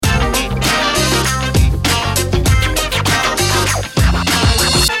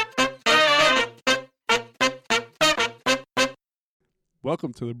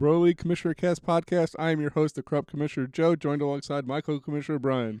Welcome to the Bro League Commissioner Cast podcast. I am your host, the corrupt Commissioner Joe, joined alongside my co-commissioner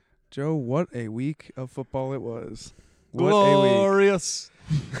Brian. Joe, what a week of football it was. What Glorious.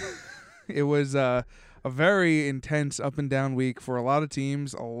 a week. It was a very intense up and down week for a lot of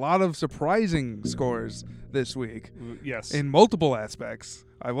teams. A lot of surprising scores this week. Yes. In multiple aspects,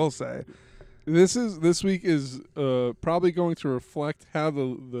 I will say. This week is probably going to reflect how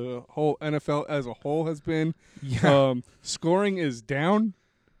the whole NFL as a whole has been. Yeah. Scoring is down,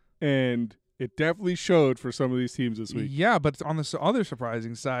 and it definitely showed for some of these teams this week. Yeah, but on the other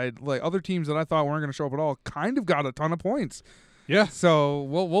surprising side, like other teams that I thought weren't going to show up at all kind of got a ton of points. Yeah. So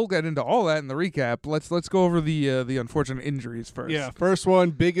we'll get into all that in the recap. Let's go over the unfortunate injuries first. Yeah. First one,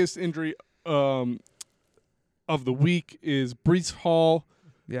 biggest injury of the week is Breece Hall.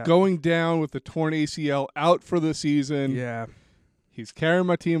 Yeah. Going down with the torn ACL, out for the season. Yeah. He's carrying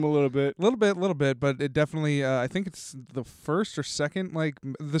my team a little bit. Little bit, but it definitely, I think it's the first or second,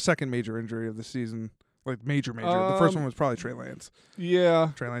 the second major injury of the season. Like, major. The first one was probably Trey Lance. Yeah.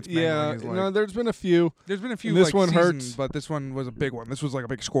 Trey Lance Yeah. his leg. No, there's been a few. There's been a few, and this like, one season, hurts. but this one was a big one. This was like a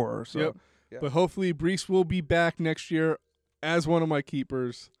big scorer. So. Yep. Yeah. But hopefully Breece will be back next year as one of my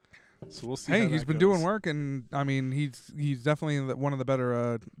keepers. So we'll see. Hey, how he's that been goes. doing work, and I mean, he's definitely one of the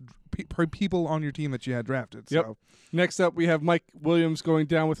better people on your team that you had drafted. Yep. So. Next up, we have Mike Williams going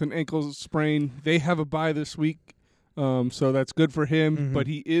down with an ankle sprain. They have a bye this week, so that's good for him. Mhm. But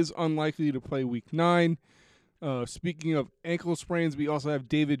he is unlikely to play Week 9. Speaking of ankle sprains, we also have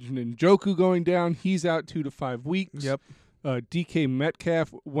David Njoku going down. He's out 2 to 5 weeks. Yep. DK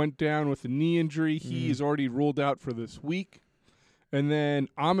Metcalf went down with a knee injury. He is already ruled out for this week. And then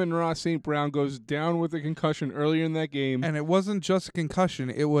Amon-Ra St. Brown goes down with a concussion earlier in that game. And it wasn't just a concussion;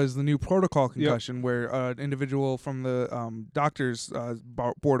 it was the new protocol concussion, where an individual from the doctor's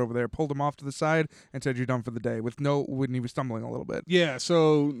board over there pulled him off to the side and said, "You're done for the day." When he was stumbling a little bit. Yeah,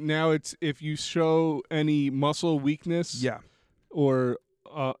 so now it's if you show any muscle weakness, Yeah. or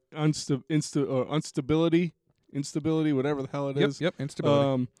instability, whatever the hell it is. Yep.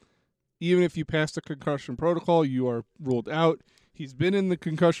 Instability. Even if you pass the concussion protocol, you are ruled out. He's been in the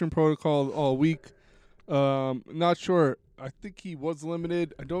concussion protocol all week. Not sure. I think he was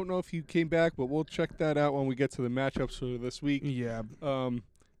limited. I don't know if he came back, but we'll check that out when we get to the matchups for this week. Yeah.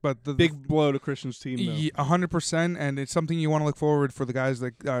 But the Big blow to Christian's team, though. 100%, and it's something you want to look forward for the guys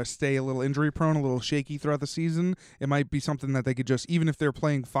that stay a little injury prone, a little shaky throughout the season. It might be something that they could just, even if they're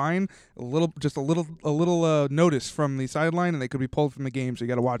playing fine, a little notice from the sideline, and they could be pulled from the game. So you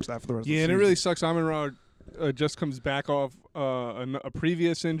got to watch that for the rest of the season. Yeah, and it really sucks. Amon-Ra just comes back off a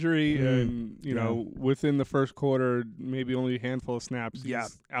previous injury, and you know, within the first quarter, maybe only a handful of snaps.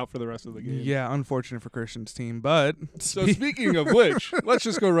 He's out for the rest of the game. Yeah, unfortunate for Christian's team, but so speaking of which, let's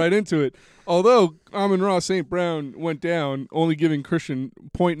just go right into it. Although Amon-Ra St. Brown went down, only giving Christian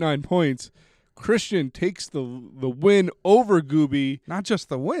 0.9 points, Christian takes the win over Gooby. Not just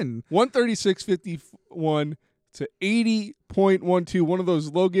the win, 136-51 to 80.12. One of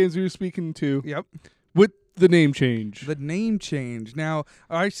those low games we were speaking to. Yep. With the name change. The name change. Now,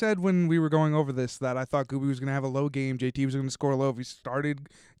 I said when we were going over this that I thought Gooby was going to have a low game. JT was going to score low. If he started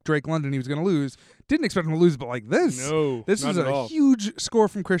Drake London, he was going to lose. Didn't expect him to lose, but like this. No, this not is at a all. huge score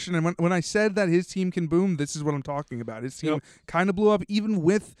from Christian. And when I said that his team can boom, this is what I'm talking about. His team kind of blew up, even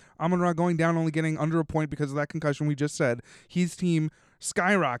with Amon-Ra going down, only getting under a point because of that concussion we just said. His team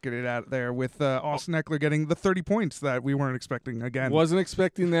skyrocketed out there with Austin Eckler getting the 30 points that we weren't expecting again. Wasn't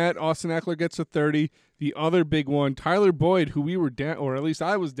expecting that. Austin Eckler gets a 30. The other big one, Tyler Boyd, who we were down, or at least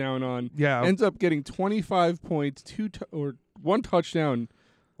I was down on, ends up getting 25 points, one touchdown,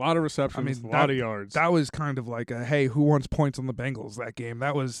 a lot of receptions, a lot of yards. That was kind of like a, hey, who wants points on the Bengals that game?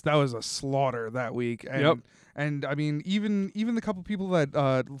 That was a slaughter that week. And, And I mean, even the couple people that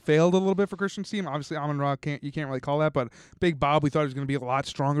failed a little bit for Christian's team, obviously Amon-Ra you can't really call that, but Big Bob, we thought he was going to be a lot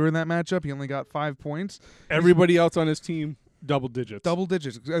stronger in that matchup. He only got 5 points. Everybody else on his team, double digits. Double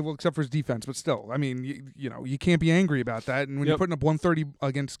digits, well, except for his defense, but still, I mean, you can't be angry about that. And when you're putting up 130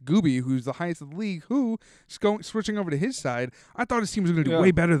 against Gooby, who's the highest of the league, switching over to his side, I thought his team was going to do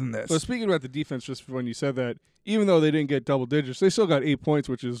way better than this. So speaking about the defense, just when you said that, even though they didn't get double digits, they still got 8 points,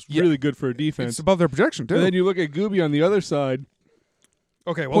 which is really good for a defense. It's above their projection, too. And then you look at Gooby on the other side.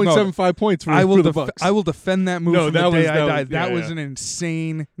 Okay, well, 0.75 points for the Bucks. I will defend that move from the day I died. That was an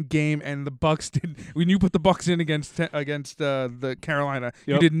insane game, and the Bucks did. When you put the Bucks in against the Carolina,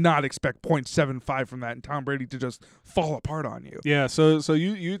 you did not expect 0.75 from that, and Tom Brady to just fall apart on you. Yeah, so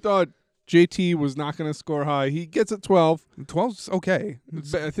you thought JT was not going to score high. He gets it 12. 12's okay.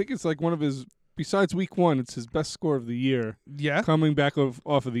 I think it's like one of his. Besides week 1, it's his best score of the year. Yeah, coming back off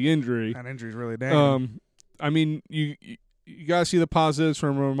of the injury. That injury's really dang. I mean, you got to see the positives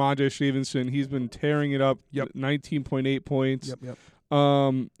from Ramondre Stevenson. He's been tearing it up. Yep. 19.8 points. Yep.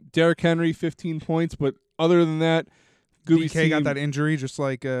 Derrick Henry, 15 points. But other than that, Gooby's DK got team- that injury, just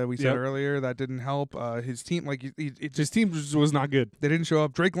like we said Yep. earlier. That didn't help. His team, like his team just was not good. they didn't show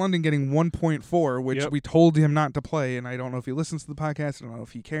up. Drake London getting 1.4, which Yep. we told him not to play, and I don't know if he listens to the podcast. I don't know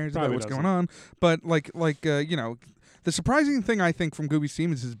if he cares Probably about what's doesn't. going on. But the surprising thing I think from Gooby's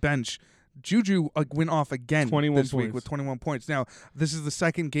team is his bench. Juju went off again 21 this week points. with 21 points. Now, this is the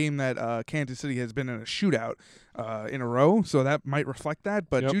second game that Kansas City has been in a shootout in a row, so that might reflect that.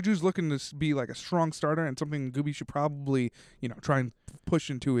 But Yep. Juju's looking to be like a strong starter and something Gooby should probably, try and push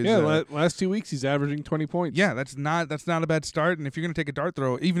into his. Last 2 weeks he's averaging 20 points. Yeah, that's not a bad start. And if you're going to take a dart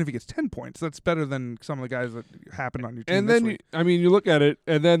throw, even if he gets 10 points, that's better than some of the guys that happened on your team. And this then week. you look at it,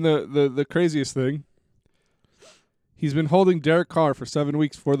 and then the craziest thing, he's been holding Derek Carr for 7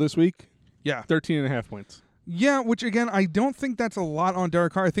 weeks for this week. Yeah. 13.5 points. Yeah, which again, I don't think that's a lot on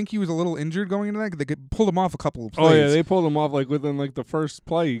Derek Carr. I think he was a little injured going into that. They pulled him off a couple of plays. Oh yeah, they pulled him off within the first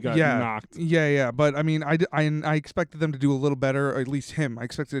play. He got knocked. Yeah. But I mean, I expected them to do a little better, or at least him. I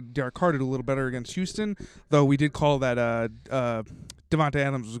expected Derek Carr to do a little better against Houston, though we did call that Devontae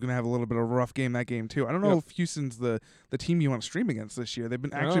Adams was going to have a little bit of a rough game that game too. I don't know if Houston's the team you want to stream against this year. They've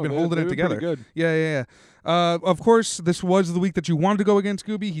been holding it together. Good. Yeah. Of course, this was the week that you wanted to go against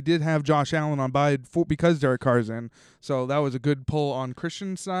Gooby. He did have Josh Allen on bye because Derek Carr's in, so that was a good pull on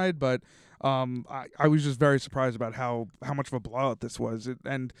Christian's side. But I was just very surprised about how much of a blowout this was,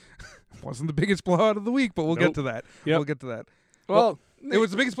 and it wasn't the biggest blowout of the week. But we'll get to that. Yep. We'll get to that. Well, it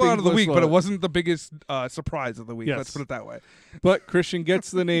was the biggest blowout of the week, but it wasn't the biggest surprise of the week. Yes. Let's put it that way. But Christian gets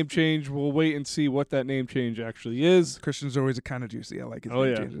the name change. We'll wait and see what that name change actually is. Christian's always a kind of juicy. I like his Oh,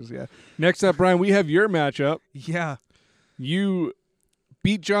 name yeah. changes. Yeah. Next up, Brian, we have your matchup. Yeah. You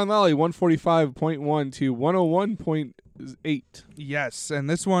beat John Lally 145.1 to 101.8. Yes, and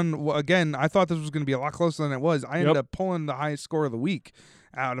this one, again, I thought this was going to be a lot closer than it was. I ended up pulling the highest score of the week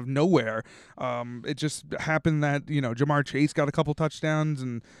out of nowhere. It just happened that, Jamar Chase got a couple touchdowns,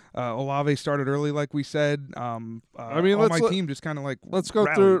 and Olave started early, like we said. My team just kind of like Let's go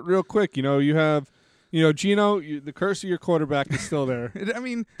rallied. through it real quick. You have, Gino, the curse of your quarterback is still there.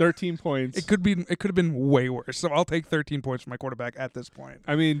 13 points. It could have been way worse. So I'll take 13 points from my quarterback at this point.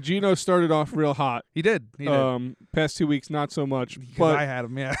 Gino started off real hot. He did. Past 2 weeks, not so much. Because But I had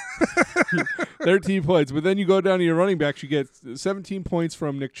him, yeah. 13 points. But then you go down to your running backs. You get 17 points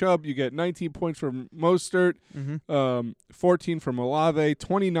from Nick Chubb. You get 19 points from Mostert. 14 from Olave.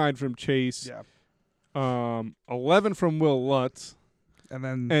 29 from Chase. Yeah. 11 from Will Lutz. And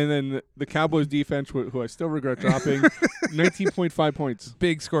then the Cowboys defense, who I still regret dropping, 19.5 points.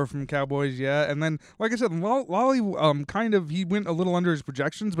 Big score from Cowboys, yeah. And then, like I said, Lolly he went a little under his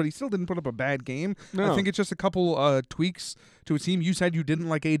projections, but he still didn't put up a bad game. No. I think it's just a couple tweaks to his team. You said you didn't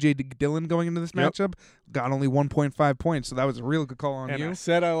like A.J. Dillon going into this matchup. Got only 1.5 points, so that was a real good call on And you. I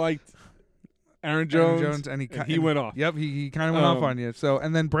said I liked Aaron Jones, and he went off. Yep, he kind of went off on you. So,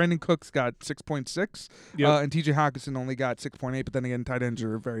 and then Brandon Cooks got 6.6, and T.J. Hawkinson only got 6.8. But then again, tight ends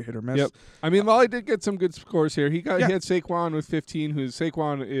are very hit or miss. Yep. Lolly did get some good scores here. He had Saquon with 15.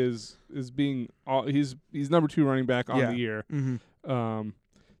 Saquon is being he's number 2 running back on the year. Mm-hmm.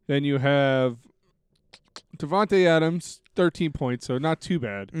 Then you have Devontae Adams, 13 points, so not too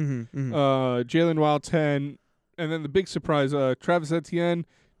bad. Mm-hmm. Jalen Wild, 10, and then the big surprise, Travis Etienne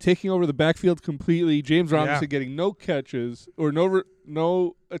taking over the backfield completely. James Robinson getting no catches or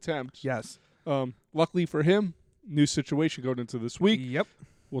no attempts. Yes. Luckily for him, new situation going into this week. Yep.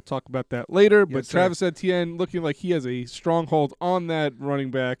 We'll talk about that later. Yes, But sir. Travis Etienne looking like he has a stronghold on that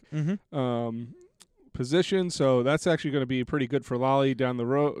running back position. So that's actually going to be pretty good for Lolly for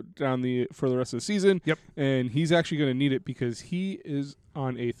the rest of the season. Yep. And he's actually going to need it because he is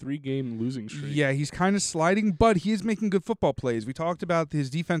on a 3-game losing streak. Yeah, he's kind of sliding, but he is making good football plays. We talked about his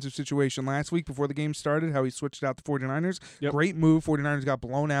defensive situation last week before the game started, how he switched out the 49ers. Yep. Great move. 49ers got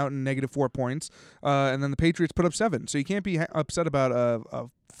blown out in -4 points, and then the Patriots put up 7. So you can't be upset about a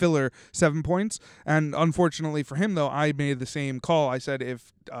filler 7 points. And unfortunately for him, though, I made the same call. I said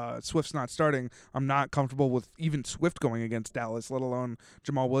if Swift's not starting, I'm not comfortable with even Swift going against Dallas, let alone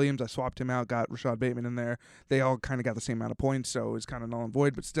Jamal Williams. I swapped him out, got Rashad Bateman in there. They all kind of got the same amount of points, so it was kind of null and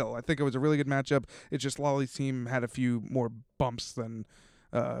void. But still, I think it was a really good matchup. It's just Lolly's team had a few more bumps than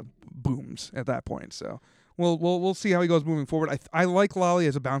booms at that point. So we'll see how he goes moving forward. I like Lolly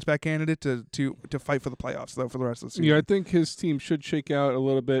as a bounce back candidate to fight for the playoffs though for the rest of the season. Yeah, I think his team should shake out a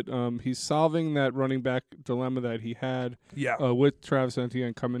little bit. He's solving that running back dilemma that he had with Travis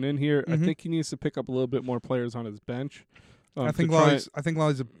Etienne coming in here. I think he needs to pick up a little bit more players on his bench. I think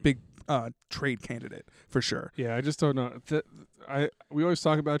Lolly's a big trade candidate for sure. Yeah, I just don't know. We always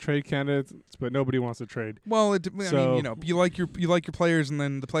talk about trade candidates, but nobody wants to trade. Well, I mean, So- you like your players, and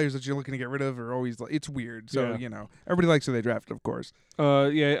then the players that you're looking to get rid of are always it's weird. So Yeah. everybody likes who they drafted, of course.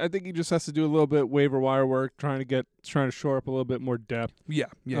 Yeah, I think he just has to do a little bit waiver wire work, trying to shore up a little bit more depth. Yeah,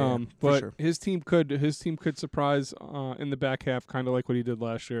 for But sure. his team could surprise in the back half, kind of like what he did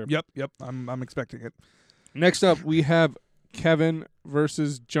last year. Yep. I'm expecting it. Next up, we have Kevin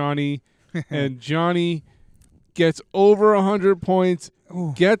versus Johnny, and Johnny gets over 100 points,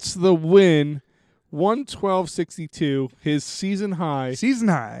 Oh. gets the win, 112.62, his season high, Season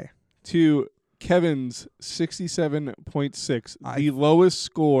high. to Kevin's 67.6, I- the lowest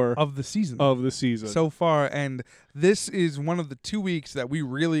score Of the season. of the season. So far, and this is one of the 2 weeks that we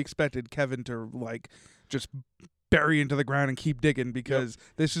really expected Kevin to just bury into the ground and keep digging, because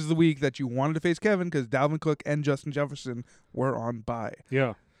this is the week that you wanted to face Kevin because Dalvin Cook and Justin Jefferson were on bye.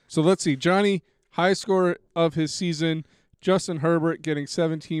 Yeah. So let's see. Johnny, high score of his season. Justin Herbert getting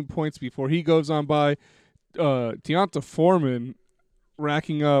 17 points before he goes on by. Deonta Foreman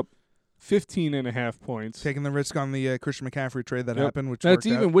racking up 15.5 points. Taking the risk on the Christian McCaffrey trade that Yep. happened, which That's worked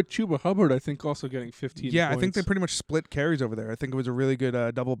out. even with Chuba Hubbard, I think, also getting 15 Yeah, points. I think they pretty much split carries over there. I think it was a really good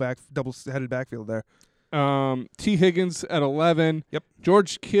double-headed backfield there. T. Higgins at 11. Yep.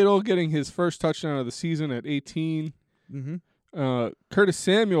 George Kittle getting his first touchdown of the season at 18. Mm-hmm. Curtis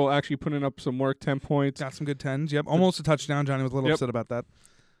Samuel actually putting up some work, 10 points. Got some good tens. Yep, almost a touchdown. Johnny was a little Yep. upset about that.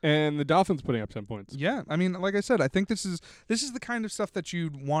 And the Dolphins putting up 10 points. Yeah, I mean, like I said, I think this is the kind of stuff that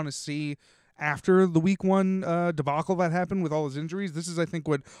you'd want to see after the week one debacle that happened with all his injuries. This is, I think,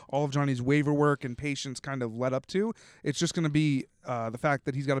 what all of Johnny's waiver work and patience kind of led up to. It's just going to be the fact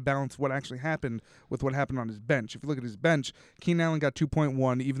that he's got to balance what actually happened with what happened on his bench. If you look at his bench, Keenan Allen got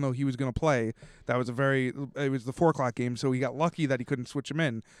 2.1, even though he was going to play. It was the 4 o'clock game, so he got lucky that he couldn't switch him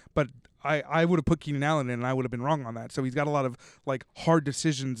in. But I would have put Keenan Allen in, and I would have been wrong on that. So he's got a lot of hard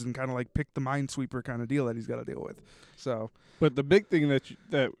decisions and kind of pick the minesweeper kind of deal that he's got to deal with. So. But the big thing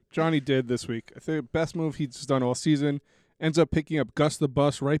that Johnny did this week, I think the best move he's done all season, ends up picking up Gus the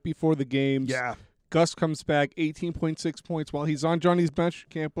Bus right before the games. Yeah. Gus comes back, 18.6 points while he's on Johnny's bench.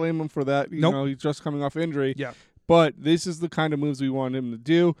 Can't blame him for that. You Nope. know, he's just coming off injury. Yeah. But this is the kind of moves we want him to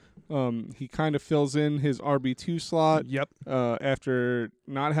do. He kind of fills in his RB2 slot Yep. after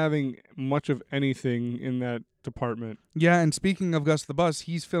not having much of anything in that department. Yeah, and speaking of Gus the Bus,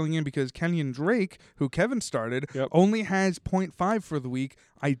 he's filling in because Kenyon Drake, who Kevin started, Yep. only has 0.5 for the week.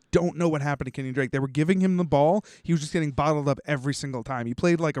 I don't know what happened to Kenyon Drake. They were giving him the ball. He was just getting bottled up every single time. He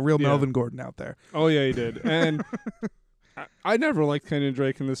played like a real Yeah. Melvin Gordon out there. Oh, yeah, he did. And I never liked Kenyon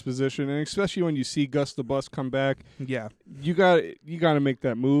Drake in this position, and especially when you see Gus the Bus come back, Yeah. you got to make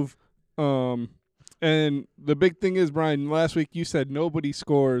that move. And the big thing is, Brian, last week you said nobody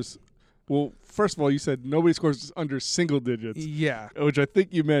scores. Well, first of all, you said nobody scores under single digits, Yeah. which I think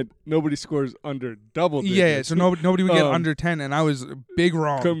you meant nobody scores under double digits. Yeah, so nobody would get Um, under 10, and I was big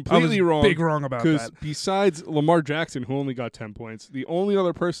wrong. Completely I was wrong. Big wrong about Because that. besides Lamar Jackson, who only got 10 points, the only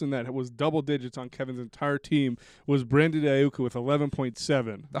other person that was double digits on Kevin's entire team was Brandon Ayuk with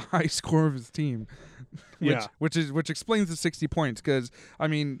 11.7. The high score of his team. Yeah. Which explains the 60 points, because, I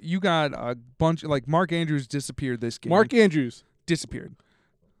mean, you got a bunch, Mark Andrews disappeared this game. Mark Andrews disappeared.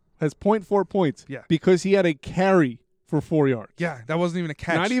 has 0.4 points Yeah. because he had a carry for 4 yards. Yeah, that wasn't even a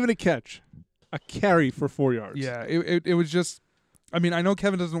catch. Not even a catch. A carry for 4 yards. Yeah, it was just. I mean, I know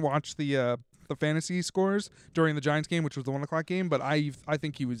Kevin doesn't watch the fantasy scores during the Giants game, which was the 1 o'clock game, but I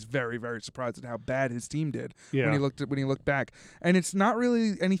think he was very, very surprised at how bad his team did when he looked back. And it's not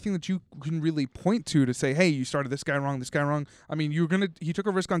really anything that you can really point to say, hey, you started this guy wrong. I mean, he took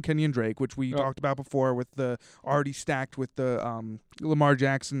a risk on Kenyon Drake, which we talked about before, with the already stacked with the Lamar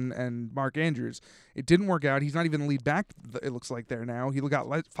Jackson and Mark Andrews. It didn't work out. He's not even the lead back. It looks like there now. He got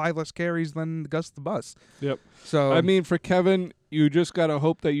 5 less carries than Gus the Bus. Yep. So I mean, for Kevin, you just got to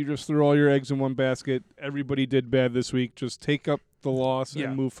hope that you just threw all your eggs in one basket. Everybody did bad this week. Just take up the loss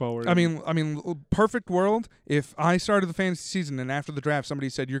and move forward. I mean, perfect world. If I started the fantasy season and after the draft somebody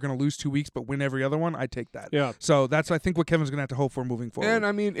said you're going to lose 2 weeks but win every other one, I'd take that. Yeah. So that's I think what Kevin's going to have to hope for moving forward. And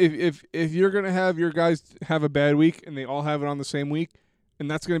I mean, if you're gonna have your guys have a bad week and they all have it on the same week, and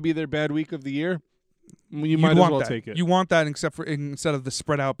that's gonna be their bad week of the year, you might as well take it. You want that, instead of the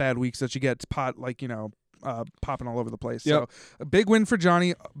spread out bad weeks that you get popping all over the place. Yep. So a big win for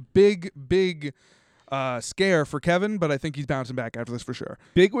Johnny. Big scare for Kevin, but I think he's bouncing back after this for sure.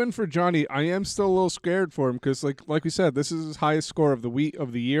 Big win for Johnny. I am still a little scared for him because, like we said, this is his highest score of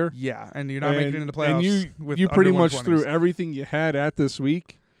the year. Yeah, and you're not making it into playoffs. And you pretty much threw everything you had at this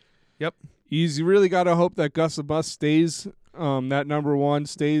week. Yep. He's really got to hope that Gus the Bus stays that number one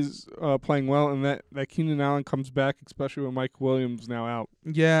stays playing well, and that Keenan Allen comes back, especially with Mike Williams now out.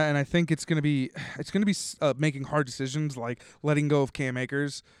 Yeah, and I think it's gonna be making hard decisions, like letting go of Cam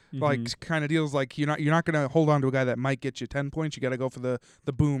Akers, like kind of deals. Like you're not gonna hold on to a guy that might get you 10 points. You got to go for the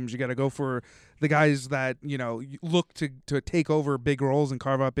booms. You got to go for the guys that look to take over big roles and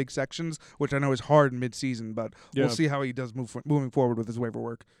carve out big sections, which I know is hard in midseason, but we'll see how he does moving forward with his waiver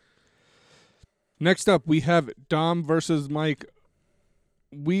work. Next up, we have Dom versus Mike.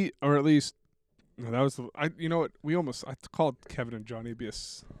 You know what? I called Kevin and Johnny be a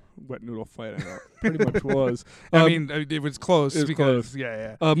wet noodle fight. I know it pretty much was. I mean, it was close. Close.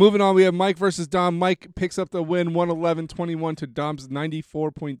 Yeah. Moving on, we have Mike versus Dom. Mike picks up the win, 111-21 to Dom's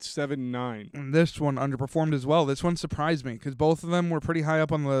 94.79. And this one underperformed as well. This one surprised me because both of them were pretty high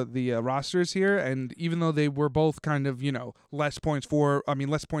up on the rosters here, and even though they were both kind of less points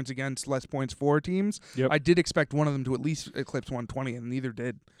against, less points for teams, I did expect one of them to at least eclipse 120, and neither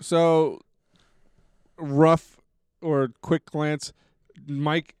did. So, rough or quick glance,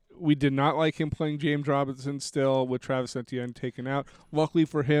 Mike. We did not like him playing James Robinson still with Travis Etienne taken out. Luckily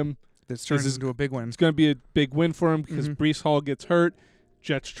for him, this turns into a big win. It's going to be a big win for him because Breece Hall gets hurt.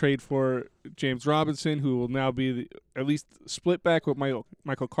 Jets trade for James Robinson, who will now be at least split back with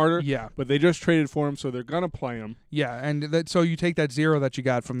Michael Carter. Yeah. But they just traded for him, so they're going to play him. Yeah, and so you take that 0 that you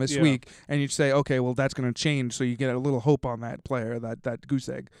got from this week, and you say, okay, well, that's going to change, so you get a little hope on that player, that goose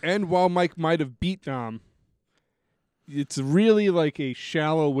egg. And while Mike might have beat Dom, it's really like a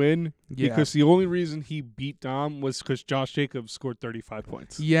shallow win because the only reason he beat Dom was because Josh Jacobs scored 35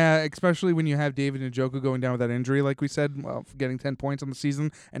 points. Yeah, especially when you have David Njoku going down with that injury, like we said, getting 10 points on the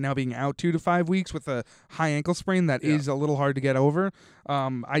season and now being out 2 to 5 weeks with a high ankle sprain that is a little hard to get over.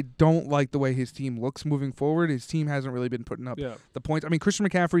 I don't like the way his team looks moving forward. His team hasn't really been putting up the points. I mean, Christian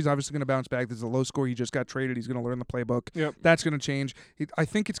McCaffrey's obviously going to bounce back. There's a low score. He just got traded. He's going to learn the playbook. Yep. That's going to change. I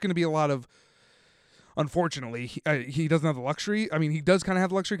think it's going to be a lot of... Unfortunately, he doesn't have the luxury. I mean, he does kind of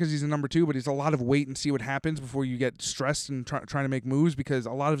have the luxury because he's a number 2, but it's a lot of wait and see what happens before you get stressed and trying to make moves because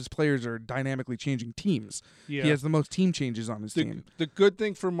a lot of his players are dynamically changing teams. Yeah. He has the most team changes on his team. The good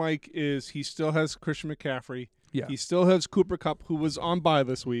thing for Mike is he still has Christian McCaffrey. Yeah. He still has Cooper Kupp, who was on bye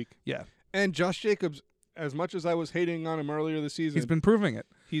this week. Yeah. And Josh Jacobs, as much as I was hating on him earlier this season, he's been proving it.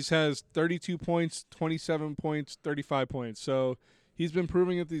 He has 32 points, 27 points, 35 points. So he's been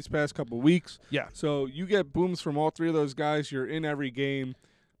proving it these past couple of weeks. Yeah. So you get booms from all 3 of those guys. You're in every game.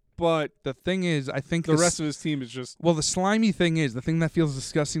 But the thing is, I think the rest of his team is just... Well, the slimy thing is, the thing that feels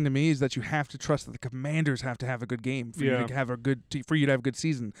disgusting to me is that you have to trust that the Commanders have to have a good game for you to have a good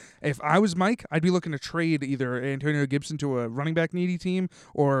season. If I was Mike, I'd be looking to trade either Antonio Gibson to a running back needy team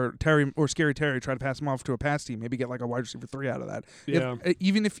or Scary Terry, try to pass him off to a pass team, maybe get like a wide receiver 3 out of that. Yeah.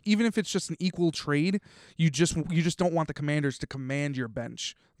 Even if it's just an equal trade, you just don't want the Commanders to command your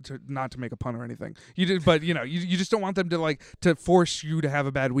bench. Not to make a pun or anything, you just don't want them to force you to have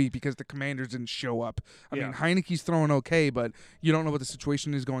a bad week because the Commanders didn't show up. I mean, Heineke's throwing okay, but you don't know what the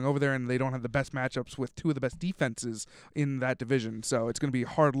situation is going over there, and they don't have the best matchups with 2 of the best defenses in that division. So it's going to be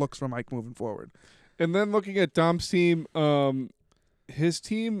hard looks for Mike moving forward. And then looking at Dom's team, his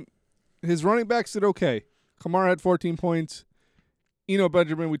running backs did okay. Kamara had 14 points. Eno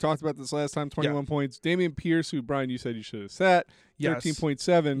Benjamin, we talked about this last time, 21 points. Damian Pierce, who, Brian, you said you should have sat,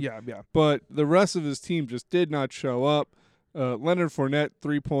 13.7. Yeah. But the rest of his team just did not show up. Leonard Fournette,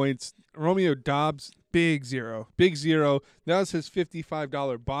 3 points. Romeo Doubs, Big zero. That was his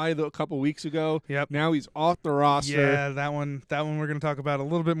 $55 buy a couple weeks ago. Yep. Now he's off the roster. Yeah, that one we're going to talk about a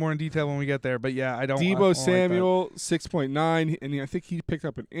little bit more in detail when we get there. But yeah, I don't. Deebo Samuel, 6.9, and I think he picked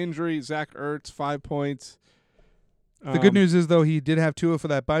up an injury. Zach Ertz, 5 points. The good news is, though, he did have Tua for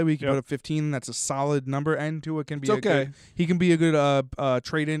that bye week. He put up 15. That's a solid number, and Tua can be good. He can be a good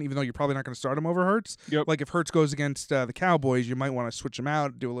trade-in, even though you're probably not going to start him over Hurts. Yep. Like if Hurts goes against the Cowboys, you might want to switch him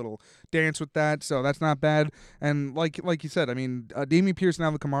out, do a little dance with that. So that's not bad. And like you said, I mean, Damian Pierce and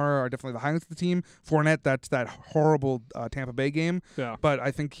Alvin Kamara are definitely the highlights of the team. Fournette, that's that horrible Tampa Bay game. Yeah. But I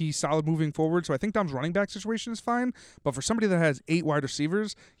think he's solid moving forward. So I think Dom's running back situation is fine. But for somebody that has 8 wide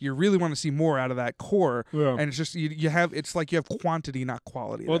receivers, you really want to see more out of that core. Yeah. And it's just it's like you have quantity, not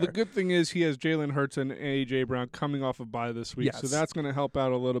quality. Well, the good thing is he has Jalen Hurts and A.J. Brown coming off of bye this week, so that's going to help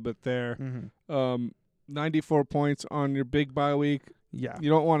out a little bit there. Mm-hmm. 94 points on your big bye week. Yeah. You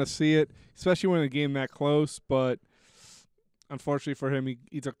don't want to see it, especially when a game that close, but unfortunately for him,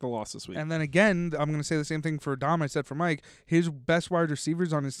 he took the loss this week. And then again, I'm going to say the same thing for Dom I said for Mike. His best wide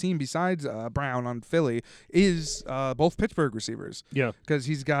receivers on his team, besides Brown on Philly, is both Pittsburgh receivers. Yeah. Because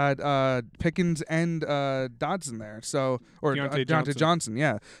he's got Pickens and Dodson there. So or Deontay Johnson.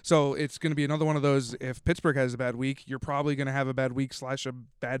 Yeah. So it's going to be another one of those. If Pittsburgh has a bad week, you're probably going to have a bad week / a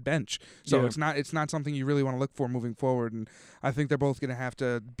bad bench. So it's not something you really want to look for moving forward. And I think they're both going to have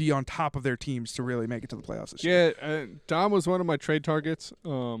to be on top of their teams to really make it to the playoffs this year. Yeah, Dom was one of my trade targets.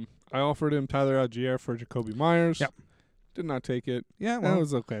 I offered him Tyler Algier for Jacoby Myers. Yep. Did not take it. Yeah, well, that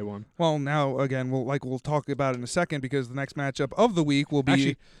was an okay one. Well, now again, we'll talk about it in a second because the next matchup of the week will be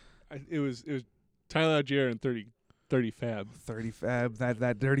actually, it was Tyler Algier and 30 fab. 30 fab,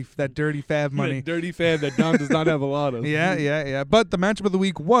 that dirty fab money. Dirty fab that Dom does not have a lot of. Yeah. But the matchup of the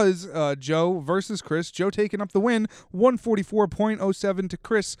week was Joe versus Chris. Joe taking up the win, 144.07 to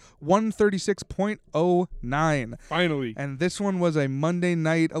Chris, 136.09. Finally. And this one was a Monday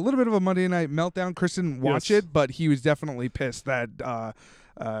night, a little bit of a Monday night meltdown. Chris didn't watch it, but he was definitely pissed that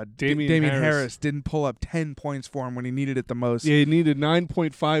Damian Harris didn't pull up 10 points for him when he needed it the most. Yeah, he needed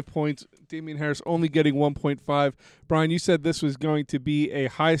 9.5 points. Damian Harris only getting 1.5. Brian, you said this was going to be a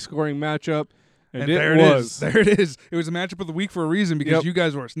high-scoring matchup, and there it was. There it is. It was a matchup of the week for a reason because you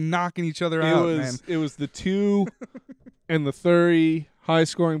guys were knocking each other out, man. It was the 2 and the 30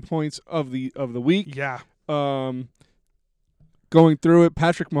 high-scoring points of the week. Yeah. Going through it,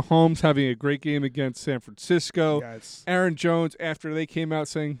 Patrick Mahomes having a great game against San Francisco. Yes. Aaron Jones, after they came out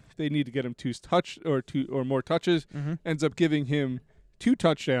saying they need to get him two or more touches, ends up giving him 2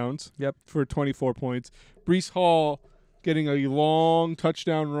 touchdowns. Yep. For 24 points. Breece Hall getting a long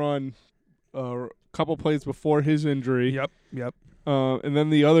touchdown run a couple plays before his injury. Yep. And then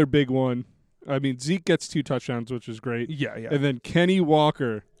the other big one, I mean, Zeke gets 2 touchdowns, which is great. Yeah. And then Kenny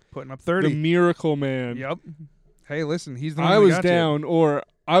Walker, putting up 30. the miracle man. Yep. Hey, listen, he's the one I that was got down, you. or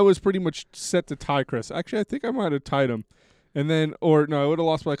I was pretty much set to tie Chris. Actually, I think I might have tied him. And then, I would have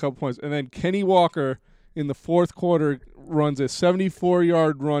lost by a couple points. And then Kenny Walker in the fourth quarter runs a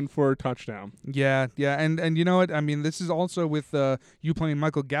 74-yard run for a touchdown. Yeah, and you know what? I mean, this is also with you playing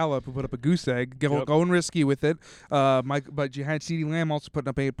Michael Gallup, who put up a goose egg, going risky with it. But you had CeeDee Lamb also putting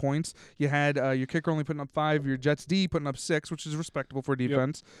up 8 points. You had your kicker only putting up 5. Your Jets D putting up 6, which is respectable for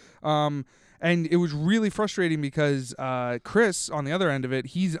defense. And it was really frustrating because Chris, on the other end of it,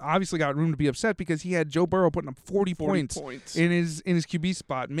 he's obviously got room to be upset because he had Joe Burrow putting up 40 points in his QB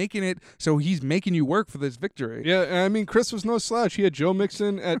spot, making it so he's making you work for this victory. Yeah, and I mean, Chris was no slouch. He had Joe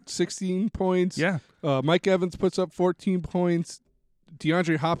Mixon at 16 points. Yeah. Mike Evans puts up 14 points.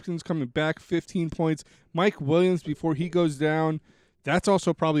 DeAndre Hopkins coming back, 15 points. Mike Williams, before he goes down, that's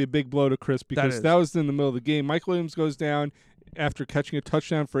also probably a big blow to Chris because that was in the middle of the game. Mike Williams goes down after catching a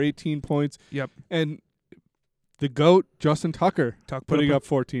touchdown for 18 points. Yep. And the GOAT, Justin Tucker, putting up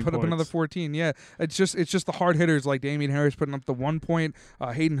 14 Put points. up another 14, yeah. It's just the hard hitters like Damian Harris putting up the 1 point,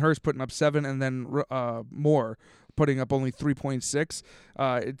 Hayden Hurst putting up 7, and then Moore putting up only 3.6.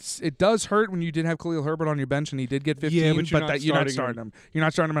 It does hurt when you did have Khalil Herbert on your bench and he did get 15, but you're not starting him. You're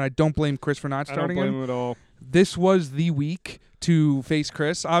not starting him, and I don't blame Chris for not starting him. I don't blame him at all. This was the week to face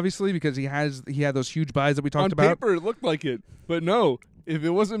Chris, obviously, because he had those huge buys that we talked about. On paper, it looked like it, but no. If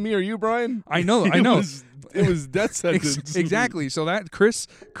it wasn't me or you, Brian, I know. It was death sentence. Exactly. So that Chris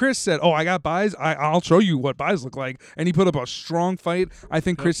said, "Oh, I got buys. I'll show you what buys look like," and he put up a strong fight. I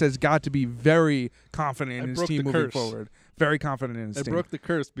think Chris has got to be very confident in his team moving forward. Very confident in his team. I broke the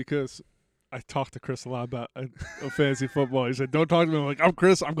curse because I talked to Chris a lot about fantasy football. He said, "Don't talk to me." I'm like, "I'm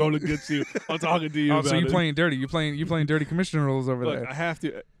Chris. I'm going against you. I'm talking to you." So you playing dirty? You playing dirty commissioner rules over there? I have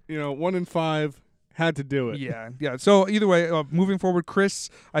to. 1 in 5. Had to do it. Yeah. So either way, moving forward, Chris,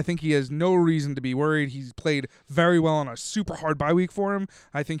 I think he has no reason to be worried. He's played very well on a super hard bye week for him.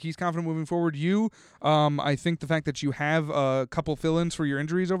 I think he's confident moving forward. I think the fact that you have a couple fill-ins for your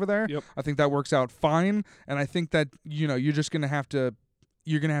injuries over there, I think that works out fine. And I think that you're just gonna have to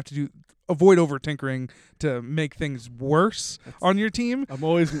avoid over tinkering to make things worse on your team. I'm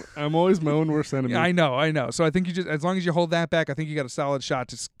always my own worst enemy. Yeah, I know. So I think you just, as long as you hold that back, I think you got a solid shot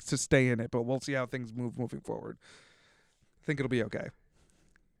to stay in it. But we'll see how things move moving forward. I think it'll be okay.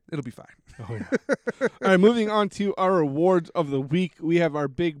 It'll be fine. Oh yeah. All right, moving on to our awards of the week. We have our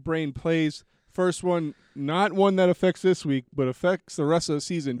big brain plays. First one, not one that affects this week, but affects the rest of the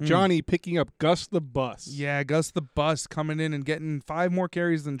season. Johnny picking up Gus the Bus. Yeah, Gus the Bus coming in and getting 5 more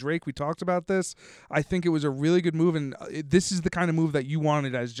carries than Drake. We talked about this. I think it was a really good move, and this is the kind of move that you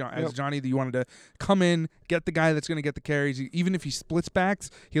wanted as Johnny, that you wanted to come in, get the guy that's going to get the carries. Even if he splits backs,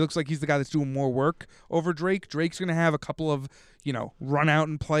 he looks like he's the guy that's doing more work over Drake. Drake's going to have a couple of, run out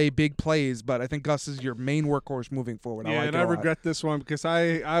and play big plays, but I think Gus is your main workhorse moving forward. Yeah, I regret this one because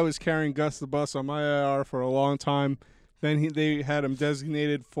I was carrying Gus the Bus on my IR for a long time. Then they had him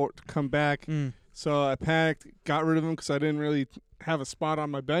designated to come back. So I panicked, got rid of him because I didn't really have a spot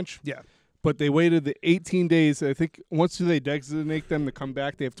on my bench. Yeah. But they waited the 18 days. I think once they designate them to come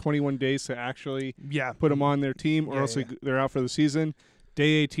back, they have 21 days to actually put them on their team, or else they're out for the season. Day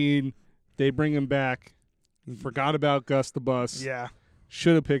 18, they bring him back. Forgot about Gus the Bus. Yeah.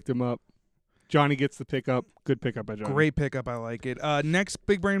 Should have picked him up. Johnny gets the pickup. Good pickup by Johnny. Great pickup. I like it. Next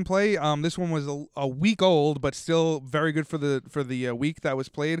big brain play. This one was a week old, but still very good for the week that was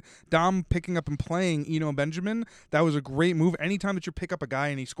played. Dom picking up and playing Eno Benjamin. That was a great move. Anytime that you pick up a guy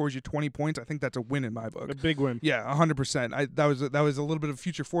and he scores you 20 points, I think that's a win in my book. A big win. Yeah, 100%. That was a little bit of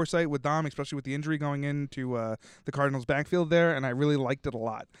future foresight with Dom, especially with the injury going into the Cardinals' backfield there, and I really liked it a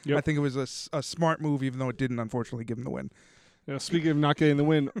lot. Yep. I think it was a smart move, even though it didn't unfortunately give him the win. Speaking of not getting the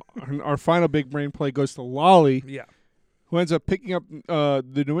win, our final big brain play goes to Lolly, who ends up picking up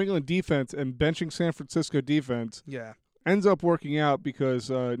the New England defense and benching San Francisco defense. Yeah. Ends up working out because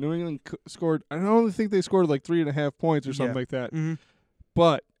New England scored, I don't think they scored like 3.5 points or something like that. Mm-hmm.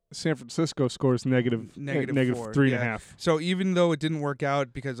 But San Francisco scores negative 4. 3.5. So even though it didn't work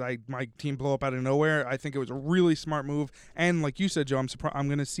out because my team blew up out of nowhere, I think it was a really smart move. And like you said, Joe, I'm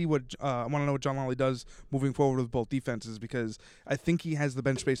going to see I want to know what John Lolly does moving forward with both defenses, because I think he has the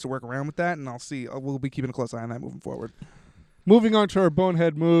bench space to work around with that, and I'll see. We'll be keeping a close eye on that moving forward. Moving on to our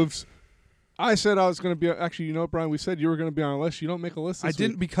bonehead moves. I said I was going to be. Actually, Brian, we said you were going to be on a list. You don't make a list this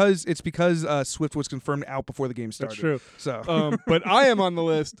didn't week. because Swift was confirmed out before the game started. That's true. So, but I am on the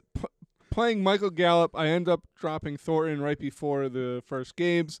list. Playing Michael Gallup, I end up dropping Thornton right before the first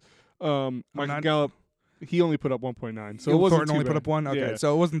games. Michael Gallup, he only put up 1.9. So it wasn't Thornton only put up 1? Okay, yeah.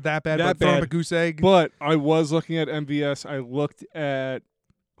 so it wasn't that bad. That but bad. A goose egg. But I was looking at MVS. I looked at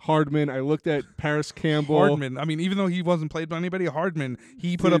Hardman. I looked at Paris Campbell. Hardman. I mean, even though he wasn't played by anybody, Hardman,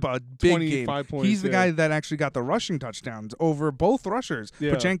 he put up a big game. Points, he's the guy that actually got the rushing touchdowns over both rushers,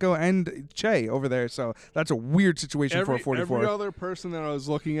 Pachenko and Che over there. So that's a weird situation for a 44. Every other person that I was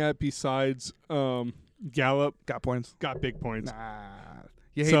looking at besides Gallup got points. Got big points. Nah.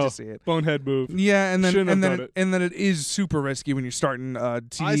 You hate to see it. Bonehead move. Yeah, and then it is super risky when you're starting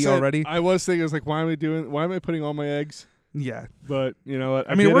TD already. I was thinking, I was like, why am I putting all my eggs? Yeah, but you know what?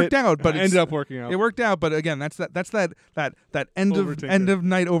 I mean, it worked out, but it ended up working out. It worked out, but again, that's that end of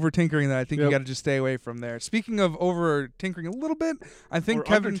night over tinkering that I think you got to just stay away from there. Speaking of over tinkering a little bit, I think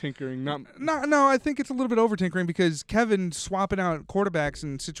Kevin tinkering, no, I think it's a little bit over tinkering because Kevin swapping out quarterbacks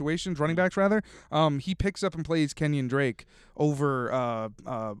and situations, running backs rather. He picks up and plays Kenyon Drake over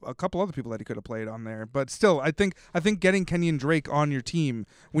a couple other people that he could have played on there, but still, I think getting Kenyon Drake on your team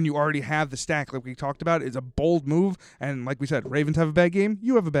when you already have the stack like we talked about is a bold move. And like we said, Ravens have a bad game,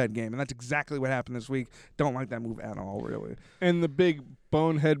 you have a bad game, and that's exactly what happened this week. Don't like that move at all, really. And the big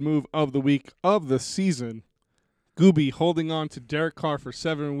bonehead move of the week of the season, Gooby holding on to Derek Carr for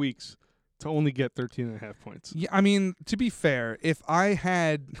 7 weeks to only get 13.5 points. Yeah, I mean, to be fair, if I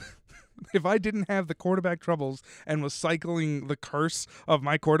didn't have the quarterback troubles and was cycling the curse of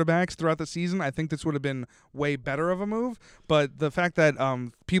my quarterbacks throughout the season, I think this would have been way better of a move. But the fact that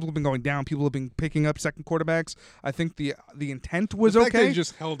people have been going down, people have been picking up second quarterbacks, I think the intent was the fact okay. That he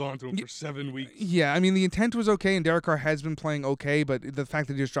just held on to him for 7 weeks. Yeah, I mean, the intent was okay, and Derek Carr has been playing okay, but the fact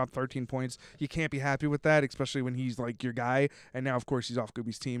that he just dropped 13 points, you can't be happy with that, especially when he's like your guy. And now, of course, he's off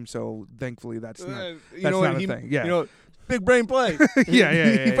Gooby's team, so thankfully that's not a thing. Yeah. Big brain play. He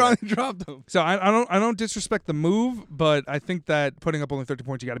finally dropped them. So I don't disrespect the move, but I think that putting up only 13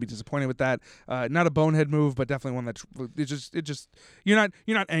 points, you got to be disappointed with that. Not a bonehead move, but definitely one that's it just you're not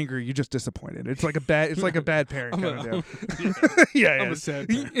angry, you're just disappointed. It's like a bad parent kind of deal. Yeah, I'm a sad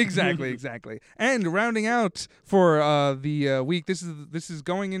parent. exactly. And rounding out for the week, this is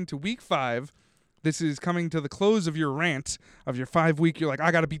going into week 5. This is coming to the close of your rant of your 5 week. You're like,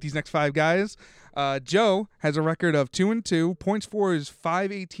 I got to beat these next 5 guys. Joe has a record of 2-2. Points for is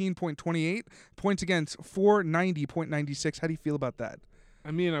 518.28. Points against 490.96. How do you feel about that? I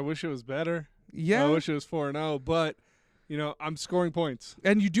mean, I wish it was better. Yeah, I wish it was 4-0, but I'm scoring points.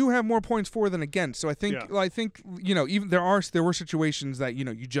 And you do have more points for than against. So I think even there were situations that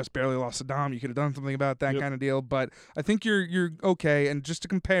you just barely lost to Dom. You could have done something about that kind of deal. But I think you're okay. And just to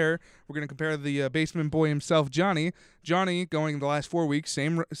compare, we're going to compare the basement boy himself, Johnny. Johnny going the last 4 weeks,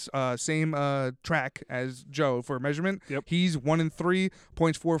 same track as Joe for measurement. Yep. He's 1-3,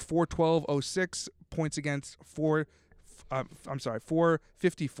 points for 412.06, points against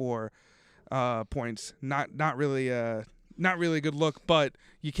 454 points. Not really a good look, but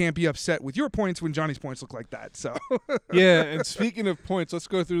you can't be upset with your points when Johnny's points look like that. So yeah, and speaking of points, let's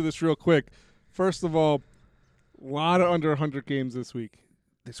go through this real quick. First of all, a lot of under 100 games this week.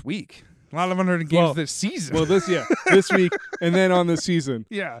 This week, a lot of under 100 games this season. Well, this week, and then on the season.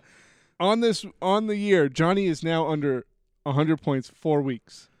 Yeah, on the year, Johnny is now under 100 points 4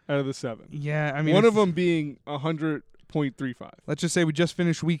 weeks out of the 7. Yeah, I mean one of them being 100.35. Let's just say we just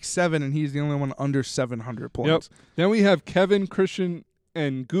finished week 7, and he's the only one under 700 points. Yep. Then we have Kevin, Christian,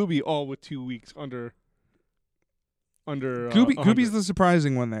 and Gooby all with 2 weeks under. Gooby's the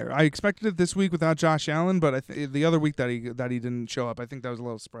surprising one there. I expected it this week without Josh Allen, but the other week that he didn't show up, I think that was a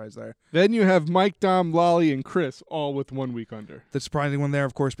little surprise there. Then you have Mike, Dom, Lolly, and Chris all with 1 week under. The surprising one there,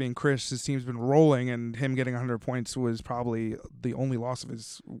 of course, being Chris. His team's been rolling, and him getting 100 points was probably the only loss of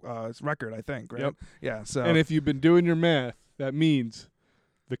his record, I think, right? Yep. Yeah. So, and if you've been doing your math, that means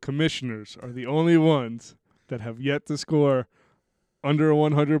the commissioners are the only ones that have yet to score under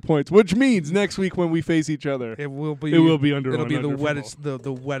 100 points, which means next week when we face each other, it will be under. It'll 100 be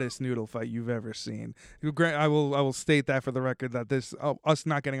the wettest noodle fight you've ever seen. I will state that for the record that this us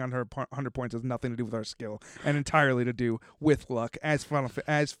not getting under 100 points has nothing to do with our skill and entirely to do with luck. As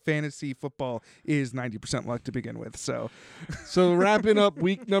fantasy football is 90% luck to begin with. So wrapping up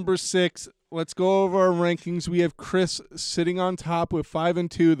week number 6. Let's go over our rankings. We have Chris sitting on top with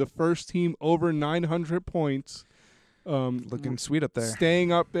 5-2, the first team over 900 points. Looking sweet up there.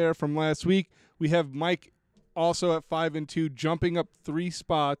 Staying up there from last week. We have Mike also at 5-2, jumping up 3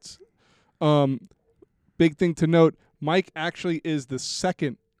 spots. Big thing to note, Mike actually is the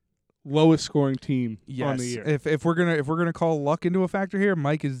second lowest scoring team on the year. If we're gonna call luck into a factor here,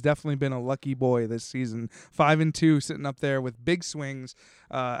 Mike has definitely been a lucky boy this season. 5-2, sitting up there with big swings.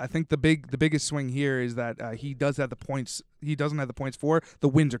 I think the biggest swing here is that he does have the points. He doesn't have the points for. The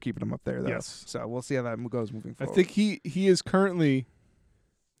wins are keeping him up there, though. Yes. So we'll see how that goes moving forward. I think he is currently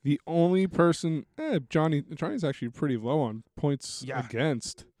the only person. Johnny's actually pretty low on points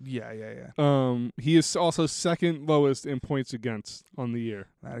against. Yeah. He is also second lowest in points against on the year.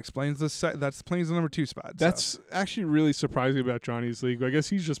 That explains the number 2 spot. That's actually really surprising about Johnny's league. I guess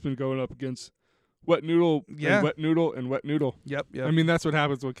he's just been going up against Wet Noodle, and Wet Noodle, and Wet Noodle. Yep. I mean, that's what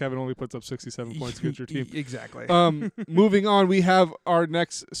happens when Kevin only puts up 67 points against your team. Exactly. Moving on, we have our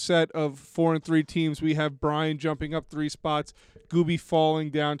next set of 4-3 teams. We have Brian jumping up 3 spots, Gooby falling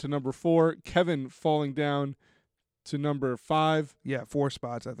down to number 4, Kevin falling down to number 5. Yeah, 4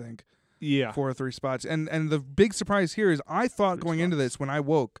 spots, I think. Yeah, 4 or 3 spots, and the big surprise here is I thought going into this when I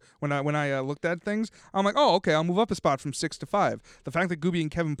looked at things, I'm like, oh, okay, I'll move up a spot from 6 to 5. The fact that Gooby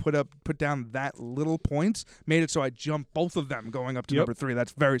and Kevin put down that little points made it so I jumped both of them going up to number 3.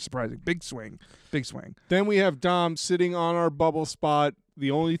 That's very surprising. Big swing. Then we have Dom sitting on our bubble spot,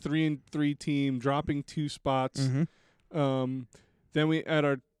 the only 3-3 team, dropping 2 spots. Mm-hmm. Then we at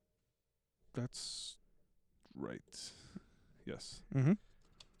our. That's right. Yes. Mm-hmm.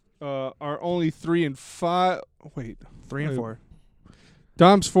 Are only 3 and 5. Wait, 3 and 4.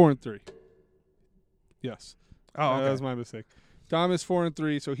 Dom's 4-3. Yes. Oh, okay. That was my mistake. Dom is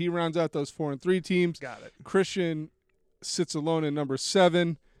 4-3, so he rounds out those 4-3 teams. Got it. Christian sits alone at number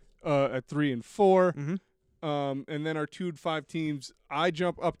 7, at 3 and 4. Mm-hmm. And then our 2 and 5 teams, I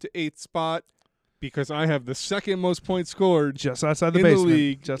jump up to 8th spot because I have the second most points scored just outside the in basement. the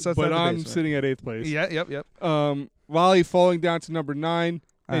league. Just outside but the I'm basement. sitting at 8th place. Yeah. Yep. Lolly falling down to number 9.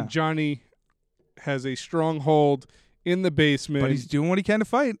 And Johnny has a stronghold in the basement. But he's doing what he can to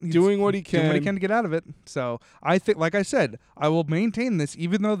fight. He's doing what he can. Doing what he can to get out of it. So I think, like I said, I will maintain this,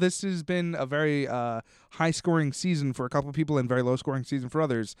 even though this has been a very high-scoring season for a couple of people and very low-scoring season for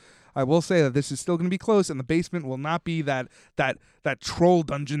others. I will say that this is still going to be close, and the basement will not be that troll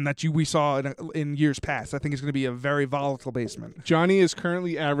dungeon that we saw in years past. I think it's going to be a very volatile basement. Johnny is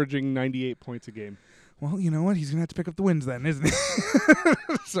currently averaging 98 points a game. Well, you know what? He's going to have to pick up the wins then, isn't he?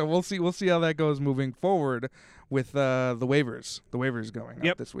 So we'll see how that goes moving forward with the waivers. The waivers going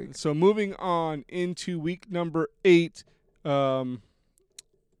up this week. So moving on into week number 8. Well,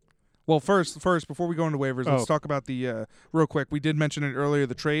 Well, first, before we go into waivers, let's Oh. talk about the real quick. We did mention it earlier.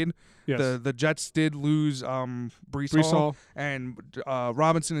 The trade. Yes. The Jets did lose Brees Brees Hall, Hall. and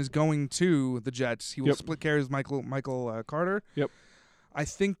Robinson is going to the Jets. He will Yep. split carries with Michael Carter. Yep. I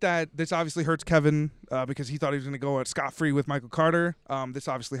think that this obviously hurts Kevin because he thought he was going to go scot-free with Michael Carter. This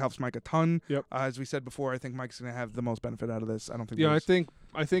obviously helps Mike a ton. Yep. As we said before, I think Mike's going to have the most benefit out of this. I don't think. Yeah, there's-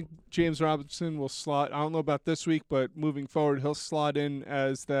 I think James Robinson will slot. I don't know about this week, but moving forward, he'll slot in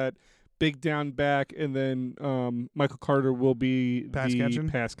as that big down back, and then Michael Carter will be Pass the catching?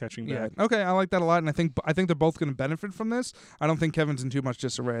 pass catching Yeah. back. Okay, I like that a lot, and I think they're both going to benefit from this. I don't think Kevin's in too much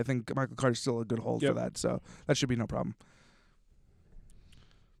disarray. I think Michael Carter's still a good hold Yep. for that, so that should be no problem.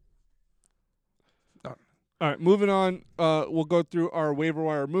 All right, moving on. We'll go through our waiver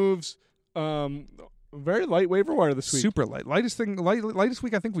wire moves. Very light waiver wire this week. Super light, lightest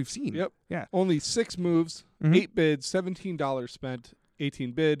week I think we've seen. Yep. Yeah. Only 6 moves, Mhm. 8 bids, $17 spent,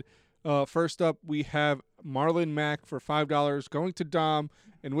 18 bid. First up, we have Marlon Mack for $5 going to Dom,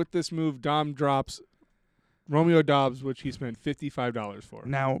 and with this move, Dom drops Romeo Dobbs, which he spent $55 for.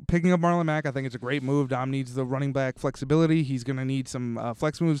 Now, picking up Marlon Mack, I think it's a great move. Dom needs the running back flexibility. He's going to need some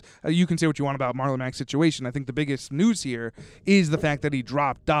flex moves. You can say what you want about Marlon Mack's situation. I think the biggest news here is the fact that he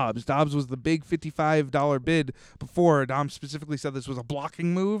dropped Dobbs. Dobbs was the big $55 bid before. Dom specifically said this was a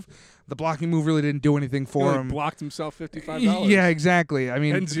blocking move. The blocking move really didn't do anything He for only him. blocked himself $55. Yeah, exactly. I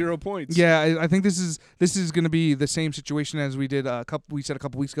mean, And 0 points. yeah, I think this is going to be the same situation as we did a couple weeks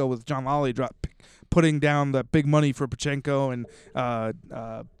ago with John Lolly putting down the big money for Pachenko and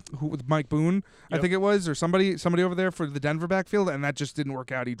with Mike Boone, I Yep. think it was, or somebody over there for the Denver backfield, and that just didn't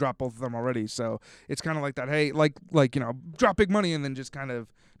work out. He dropped both of them already, so it's kind of like that. Hey, like drop big money and then just kind of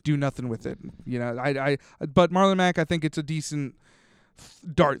do nothing with it. But Marlon Mack, I think it's a decent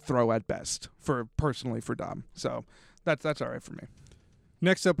dart throw at best personally for Dom. So that's all right for me.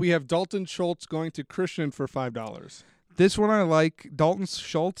 Next up, we have Dalton Schultz going to Christian for $5. This one I like. Dalton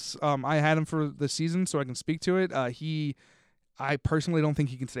Schultz, I had him for the season, so I can speak to it. I personally don't think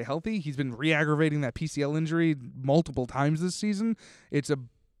he can stay healthy. He's been re-aggravating that PCL injury multiple times this season. It's a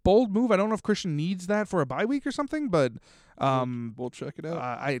bold move. I don't know if Christian needs that for a bye week or something, but We'll check it out.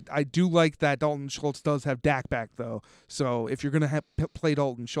 I do like that Dalton Schultz does have Dak back, though. So if you're going to play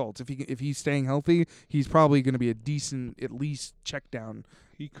Dalton Schultz, if he's staying healthy, he's probably going to be a decent, at least, check down.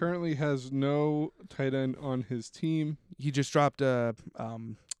 He currently has no tight end on his team. He just dropped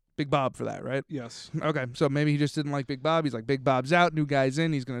Big Bob for that, right? Yes. Okay, so maybe he just didn't like Big Bob. He's like, Big Bob's out, new guy's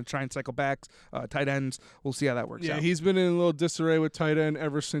in. He's going to try and cycle back tight ends. We'll see how that works Yeah, out. he's been in a little disarray with tight end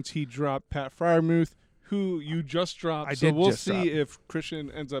ever since he dropped Pat Fryermuth, who you just dropped. I so did we'll just see drop. if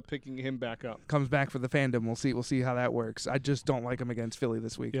Christian ends up picking him back up. Comes back for the fandom. We'll see how that works. I just don't like him against Philly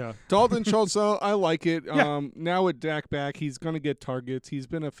this week. Yeah. Dalton Schultz, though, I like it. Yeah. Now with Dak back, he's going to get targets. He's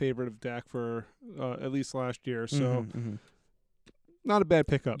been a favorite of Dak for at least last year, so Mhm. not a bad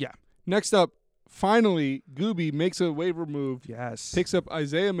pickup. Yeah. Next up, finally, Gooby makes a waiver move, Yes. picks up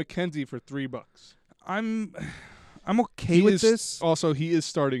Isaiah McKenzie for $3. I'm okay He with is- this. Also, he is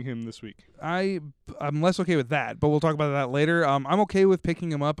starting him this week. I'm less okay with that, but we'll talk about that later. I'm okay with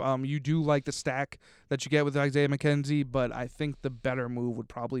picking him up. You do like the stack that you get with Isaiah McKenzie, but I think the better move would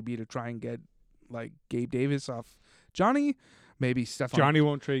probably be to try and get like Gabe Davis off Johnny, maybe Stephon. Johnny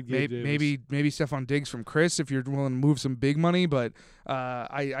won't trade Gabe Davis. Maybe Stephon Diggs from Chris if you're willing to move some big money, but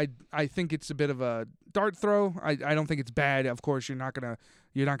I think it's a bit of a dart throw. I don't think it's bad. Of course, you're not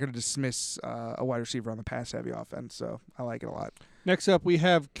gonna dismiss a wide receiver on the pass heavy offense, so I like it a lot. Next up, we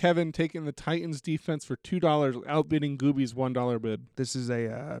have Kevin taking the Titans defense for $2, outbidding Gooby's $1 bid. This is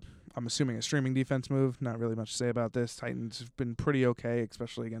I'm assuming a streaming defense move. Not really much to say about this. Titans have been pretty okay,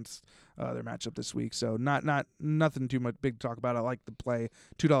 especially against their matchup this week. So nothing too much big to talk about. I like the play.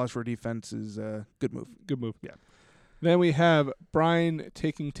 $2 for a defense is a good move. Good move. Yeah. Then we have Brian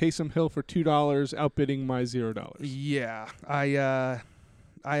taking Taysom Hill for $2, outbidding my $0. Yeah,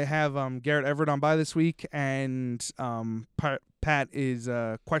 I have Garrett Everett on bye this week, and Pat is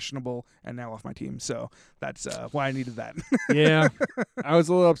questionable and now off my team. So that's why I needed that. Yeah. I was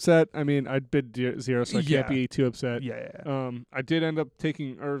a little upset. I mean, I bid 0, so I Yeah. can't be too upset. yeah. I did end up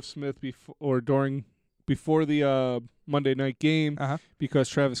taking Irv Smith before the Monday night game Uh-huh. because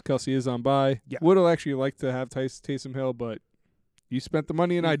Travis Kelce is on bye. Yeah. Would have actually liked to have Taysom Hill, but you spent the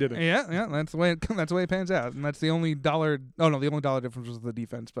money and I didn't. Yeah. That's the way it pans out, and that's the only dollar. Oh no, the only dollar difference was the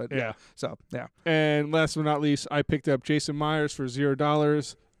defense. But Yeah. So yeah. And last but not least, I picked up Jason Myers for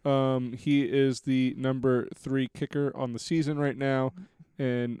 $0. He is the number 3 kicker on the season right now,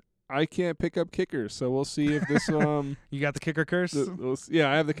 and I can't pick up kickers, so we'll see if this You got the kicker curse. yeah,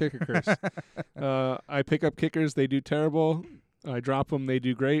 I have the kicker curse. I pick up kickers; they do terrible. I drop them, they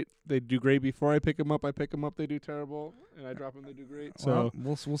do great. They do great before I pick them up. I pick them up, they do terrible, and I drop them, they do great. So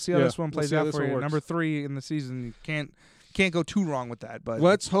we'll see how this one plays out for you. Works. Number 3 in the season, you can't go too wrong with that. But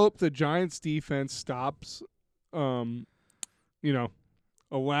let's hope the Giants defense stops,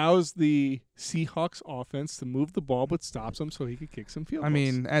 allows the Seahawks offense to move the ball, but stops them so he could kick some field goals. I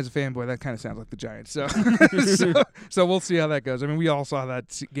mean, as a fanboy, that kind of sounds like the Giants. So, so we'll see how that goes. I mean, we all saw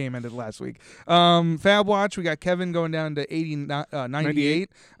that game ended last week. Fab Watch, we got Kevin going down to 98.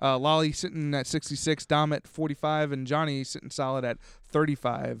 Lolly sitting at 66, Dom at 45, and Johnny sitting solid at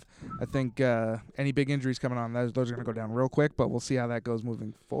 35. I think any big injuries coming on, those are going to go down real quick, but we'll see how that goes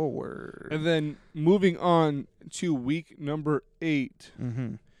moving forward. And then moving on to week number 8,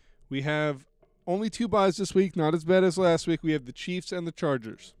 we have only 2 buys this week, not as bad as last week. We have the Chiefs and the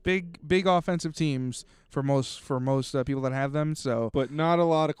Chargers. Big offensive teams for most people that have them. So, but not a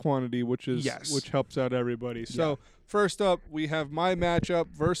lot of quantity, which helps out everybody. So first up, we have my matchup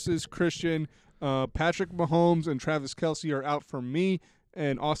versus Christian. Patrick Mahomes and Travis Kelce are out for me,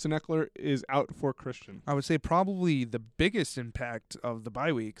 and Austin Eckler is out for Christian. I would say probably the biggest impact of the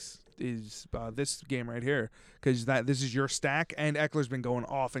bye weeks is this game right here, because this is your stack, and Eckler's been going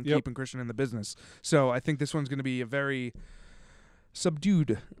off and keeping Christian in the business. So I think this one's going to be a very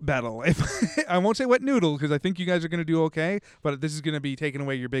subdued battle. I won't say wet noodle, because I think you guys are going to do okay, but this is going to be taking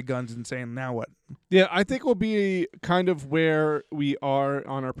away your big guns and saying, now what? Yeah, I think we'll be kind of where we are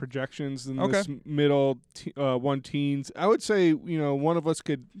on our projections in this middle one teens. I would say, one of us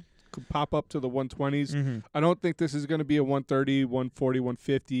could pop up to the 120s. I don't think this is going to be a 130, 140,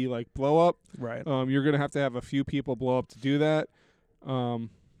 150 like blow up. Right. You're going to have a few people blow up to do that.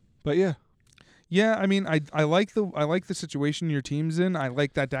 But yeah. Yeah, I mean, I like the situation your team's in. I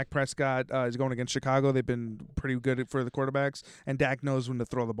like that Dak Prescott is going against Chicago. They've been pretty good for the quarterbacks, and Dak knows when to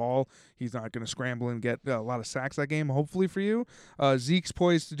throw the ball. He's not going to scramble and get a lot of sacks that game, hopefully for you. Zeke's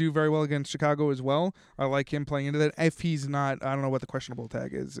poised to do very well against Chicago as well. I like him playing into that. If he's not, I don't know what the questionable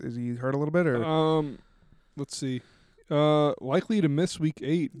tag is. Is he hurt a little bit? Or let's see. Likely to miss week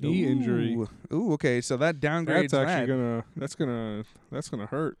 8, knee injury. Ooh, okay. So that downgrades. That's actually that's gonna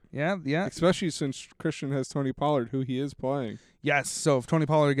hurt. Yeah. Especially since Christian has Tony Pollard, who he is playing. Yes. So if Tony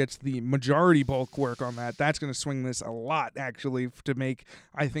Pollard gets the majority bulk work on that, that's gonna swing this a lot actually to make,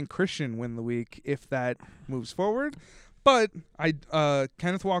 I think, Christian win the week if that moves forward. But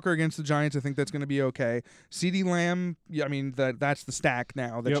Kenneth Walker against the Giants, I think that's going to be okay. CeeDee Lamb, I mean, that's the stack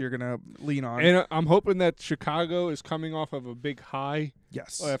now that you're going to lean on. And I'm hoping that Chicago is coming off of a big high.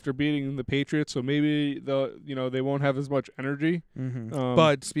 Yes. After beating the Patriots, so maybe they won't have as much energy.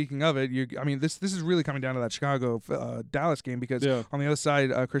 But speaking of it, this is really coming down to that Chicago Dallas game, because on the other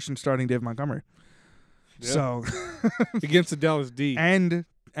side, Christian's starting Dave Montgomery. Yeah. So against the Dallas D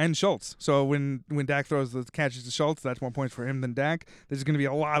and Schultz. So when Dak throws the catches to Schultz, that's more points for him than Dak. There's going to be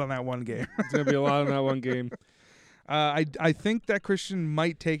a lot on that one game. It's going to be a lot on that one game. I think that Christian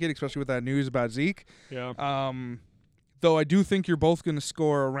might take it, especially with that news about Zeke. Yeah. Though I do think you're both going to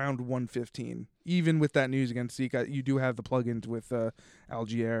score around 115. Even with that news against Zeke, you do have the plugins with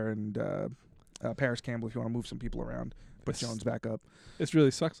Algier and Paris Campbell if you want to move some people around. Put Jones back up. It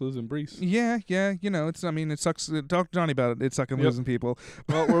really sucks losing Brees. Yeah. It sucks. Talk to Johnny about it. It sucks losing people.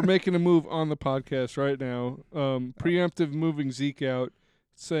 Well, we're making a move on the podcast right now. Preemptive moving Zeke out,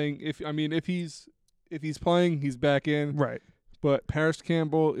 saying if he's playing, he's back in. Right. But Paris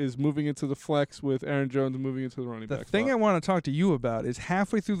Campbell is moving into the flex with Aaron Jones moving into the running back. The thing I want to talk to you about is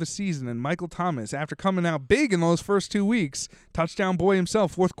halfway through the season, and Michael Thomas, after coming out big in those first 2 weeks, touchdown boy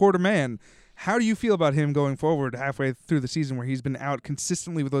himself, fourth quarter man. How do you feel about him going forward halfway through the season, where he's been out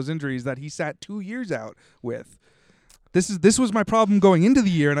consistently with those injuries that he sat 2 years out with? This was my problem going into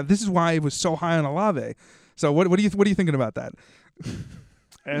the year, and this is why I was so high on Olave. So what are you thinking about that?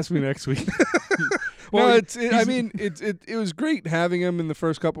 Ask me next week. Well, it was great having him in the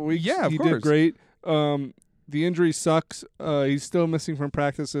first couple of weeks. Yeah, of course. He did great. The injury sucks. He's still missing from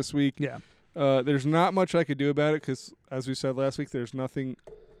practice this week. Yeah. There's not much I could do about it because, as we said last week, there's nothing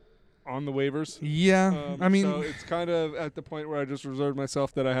on the waivers. Yeah, so it's kind of at the point where I just reserved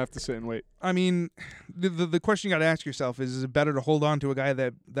myself that I have to sit and wait. I mean, the question you got to ask yourself is it better to hold on to a guy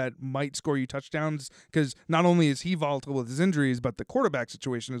that might score you touchdowns? Because not only is he volatile with his injuries, but the quarterback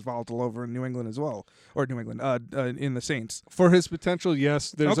situation is volatile over in New England as well, or New England in the Saints. For his potential,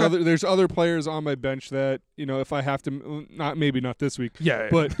 yes. There's other players on my bench that if I have to, maybe not this week. Yeah.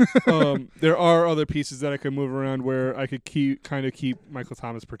 But there are other pieces that I could move around where I could keep Michael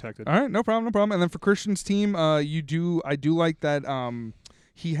Thomas protected. All right, no problem. And then for Christian's team, I do like that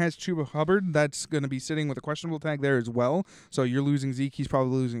he has Chuba Hubbard that's going to be sitting with a questionable tag there as well. So you're losing Zeke. He's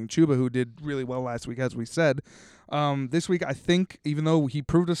probably losing Chuba, who did really well last week, as we said. This week, I think, even though he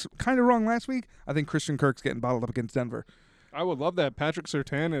proved us kind of wrong last week, I think Christian Kirk's getting bottled up against Denver. I would love that. Patrick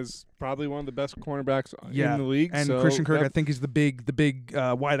Surtain is probably one of the best cornerbacks Yeah, in the league. and so Christian Kirk, that- I think, is the big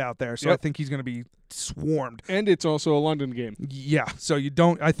wide out there. So Yep. I think he's going to be swarmed. and it's also a London game. Yeah, so you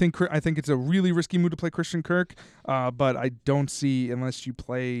don't. I think it's a really risky move to play Christian Kirk, but I don't see unless you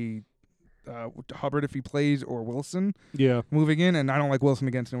play Hubbard if he plays or Wilson Yeah. moving in, and I don't like Wilson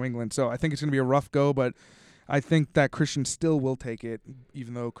against New England, so I think it's going to be a rough go. But I think that Christian still will take it,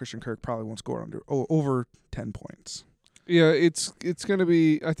 even though Christian Kirk probably won't score over 10 points. Yeah, it's gonna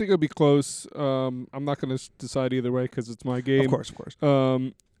be. I think it'll be close. I'm not gonna decide either way because it's my game. Of course.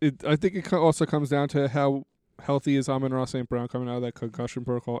 I think it also comes down to how healthy is Amon-Ra St. Brown coming out of that concussion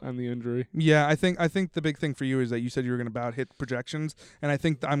protocol and the injury. Yeah, I think the big thing for you is that you said you were going to about hit projections, and I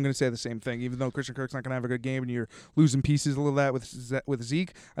think I'm going to say the same thing. Even though Christian Kirk's not going to have a good game and you're losing pieces a little of that with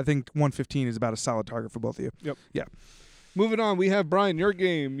Zeke, I think 115 is about a solid target for both of you. Yep. Yeah. Moving on, we have Brian, your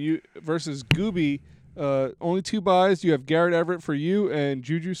game versus Gooby. Only 2 buys. You have Garrett Everett for you and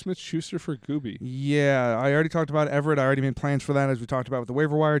Juju Smith-Schuster for Gooby. Yeah, I already talked about Everett. I already made plans for that, as we talked about with the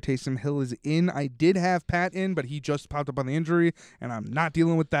waiver wire. Taysom Hill is in. I did have Pat in, but he just popped up on the injury, and I'm not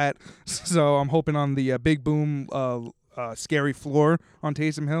dealing with that. So I'm hoping on the big boom, scary floor on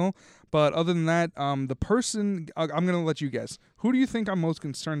Taysom Hill. But other than that, the person I'm going to let you guess. Who do you think I'm most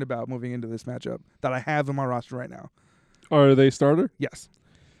concerned about moving into this matchup that I have in my roster right now? Are they starter? Yes.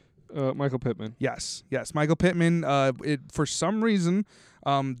 Michael Pittman. Yes. Michael Pittman. For some reason,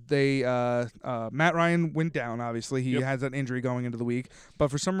 Matt Ryan went down. Obviously, he has an injury going into the week. But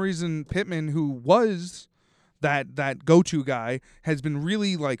for some reason, Pittman, who was that go-to guy, has been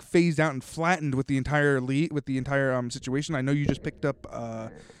really like phased out and flattened with the entire situation. I know you just picked up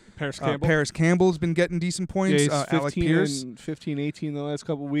Paris Campbell. Paris Campbell's been getting decent points. Yeah, he's Alec 15 Pierce. and 15, 18 the last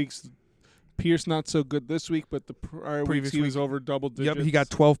couple of weeks. Pierce not so good this week, but the prior weeks he was over double digits. Yep, he got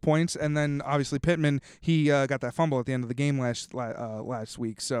 12 points, and then obviously Pittman, he got that fumble at the end of the game last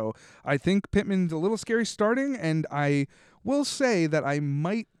week. So I think Pittman's a little scary starting, and I will say that I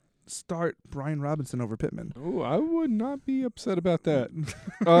might start Brian Robinson over Pittman. Oh, I would not be upset about that.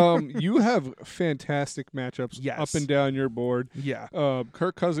 You have fantastic matchups up and down your board. Yeah.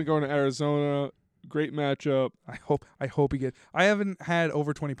 Kirk Cousins going to Arizona. Great matchup. I hope he gets. I haven't had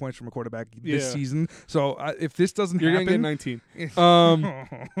over 20 points from a quarterback this Yeah. season. So if this doesn't You're happen, gonna get 19.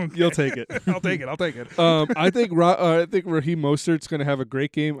 Okay. You'll take it. I'll take it. I think Raheem Mostert's going to have a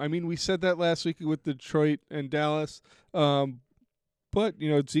great game. I mean, we said that last week with Detroit and Dallas. But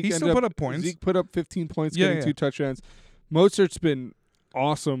Zeke He still put up points. Zeke put up 15 points, Yeah, getting yeah. 2 touchdowns. Mostert's been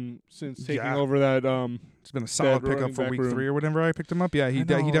awesome since taking over that. It's been a solid running pickup for back week room. 3 or whatever I picked him up. Yeah, he I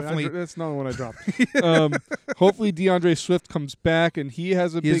know, definitely. That's not the one I dropped. Hopefully DeAndre Swift comes back and he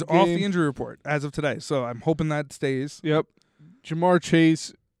has a He big is game. off the injury report as of today, so I'm hoping that stays. Yep. Jamar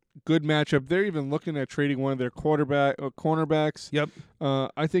Chase, good matchup. They're even looking at trading one of their cornerbacks. Yep.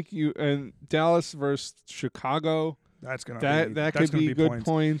 I think and Dallas versus Chicago. That's gonna That could be good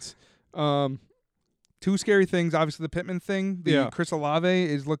points. Two scary things. Obviously, the Pittman thing. Yeah. Chris Olave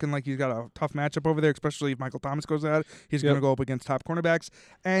is looking like he's got a tough matchup over there, especially if Michael Thomas goes out. He's going to go up against top cornerbacks.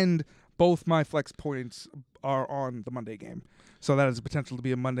 And both my flex points are on the Monday game. So that has the potential to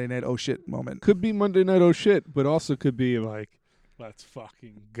be a Monday night oh shit moment. Could be Monday night oh shit, but also could be like, let's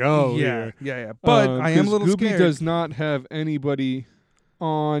fucking go here. Yeah. But I am a little Gooby scared. does not have anybody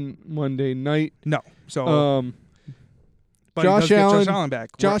on Monday night. No. So but Josh he does Allen- get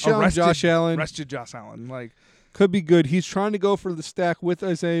Josh Allen back. Josh Allen Arrested Josh Allen. Like could be good. He's trying to go for the stack with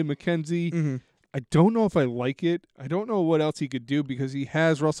Isaiah McKenzie. mm-hmm. I don't know if I like it. I don't know what else he could do because he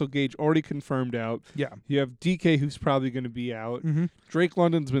has Russell Gage already confirmed out. Yeah. You have DK who's probably going to be out. Mm-hmm. Drake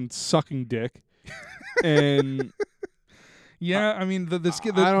London's been sucking dick. And Yeah, I mean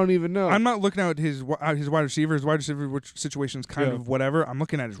the I don't even know. I'm not looking at his wide receiver. His wide receiver situation is kind of whatever. I'm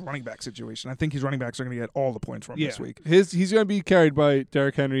looking at his running back situation. I think his running backs are going to get all the points from this week. He's going to be carried by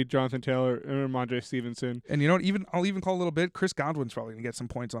Derrick Henry, Jonathan Taylor, and Ramondre Stevenson. And you know what? I'll even call a little bit. Chris Godwin's probably going to get some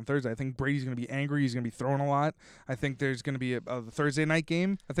points on Thursday. I think Brady's going to be angry. He's going to be throwing a lot. I think there's going to be a Thursday night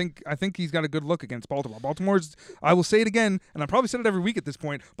game. I think he's got a good look against Baltimore. Baltimore's. I will say it again, and I probably said it every week at this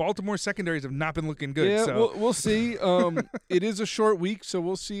point. Baltimore's secondaries have not been looking good. Yeah, so. we'll see. It is a short week. So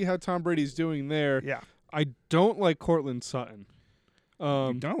we'll see how Tom Brady's doing there. Yeah. I don't like Cortland Sutton.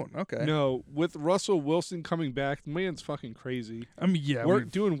 You don't? Okay. No, with Russell Wilson coming back, the man's fucking crazy. I mean, yeah.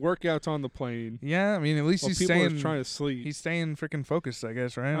 Doing workouts on the plane. Yeah, I mean, at least While he's people staying are trying to sleep. He's staying freaking focused, I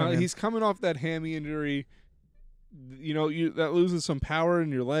guess, right? I mean, He's coming off that hammy injury. that loses some power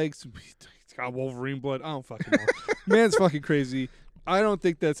in your legs. He's got Wolverine blood. I don't fucking know. Man's fucking crazy. I don't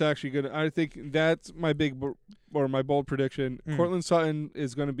think that's actually good. I think that's my my bold prediction. Cortland Sutton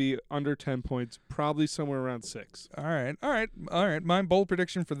is going to be under 10 points, probably somewhere around 6. All right. My bold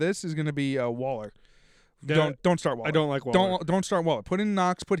prediction for this is going to be Waller. Don't start Waller. I don't like Waller. Don't start Waller. Put in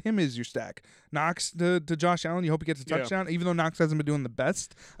Knox. Put him as your stack. Knox to Josh Allen. You hope he gets a touchdown. Even though Knox hasn't been doing the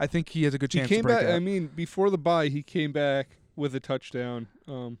best, I think he has a good chance to break back. out. I mean, before the bye, he came back with a touchdown.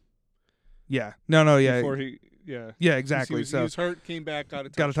 Yeah. No. Yeah. Before he. Yeah. Yeah, exactly. He was hurt, came back, got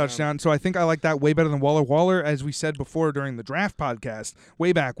a touchdown. So I think I like that way better than Waller. Waller, as we said before during the draft podcast,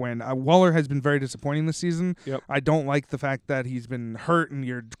 way back when, Waller has been very disappointing this season. Yep. I don't like the fact that he's been hurt and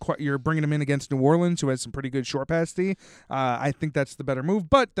you're bringing him in against New Orleans, who has some pretty good short pass D. I think that's the better move.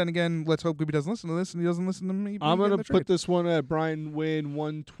 But then again, let's hope he doesn't listen to this and he doesn't listen to me. I'm going to put this one at Brian Wynn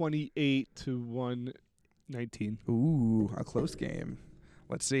 128 to 119. Ooh, a close game.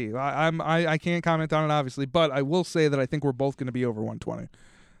 Let's see. I can't comment on it obviously, but I will say that I think we're both going to be over 120.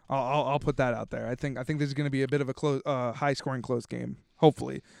 I'll put that out there. I think this is going to be a bit of a high scoring close game.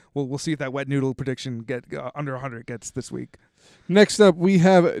 Hopefully, we'll see if that wet noodle prediction get under 100 gets this week. Next up, we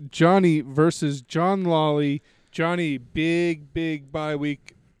have Johnny versus John Lolly. Johnny, big bye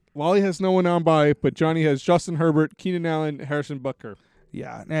week. Lolly has no one on bye, but Johnny has Justin Herbert, Keenan Allen, Harrison Butker.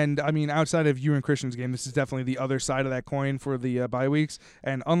 Yeah, and I mean, outside of you and Christian's game, this is definitely the other side of that coin for the bye weeks.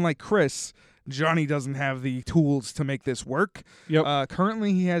 And unlike Chris, Johnny doesn't have the tools to make this work. Yep.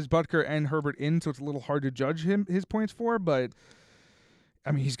 Currently, he has Butker and Herbert in, so it's a little hard to judge his points for. But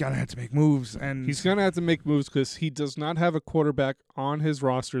I mean, he's gonna have to make moves, and he's gonna have to make moves because he does not have a quarterback on his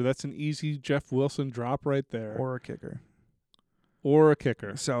roster. That's an easy Jeff Wilson drop right there, or a kicker.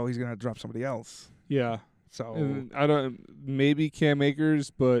 So he's gonna drop somebody else. Yeah. So and maybe Cam Akers,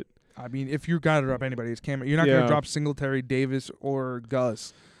 but I mean, if you gotta drop anybody, it's Cam. You're not gonna drop Singletary, Davis, or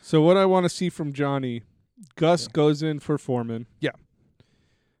Gus. So what I want to see from Johnny, Gus goes in for Foreman. Yeah,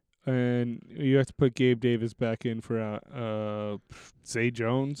 and you have to put Gabe Davis back in for Zay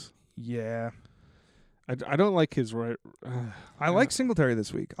Jones. Yeah. I don't like his right. I like Singletary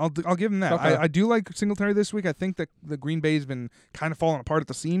this week. I'll give him that. Okay. I do like Singletary this week. I think that the Green Bay's been kind of falling apart at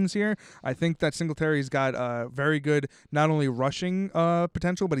the seams here. I think that Singletary's got very good not only rushing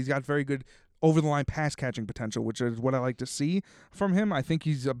potential, but he's got very good over-the-line pass catching potential, which is what I like to see from him. I think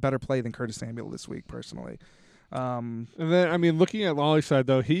he's a better play than Curtis Samuel this week, personally. And then, I mean, looking at Lolly's side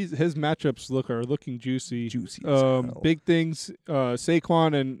though, his matchups are looking juicy. Juicy. As hell. Big things.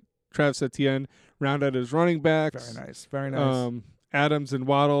 Saquon and Travis Etienne round out his running backs. Very nice. Adams and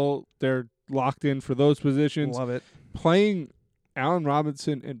Waddle, they're locked in for those positions. Love it. Playing Allen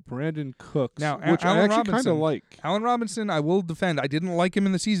Robinson and Brandon Cooks, now, which I actually kind of like. Allen Robinson, I will defend. I didn't like him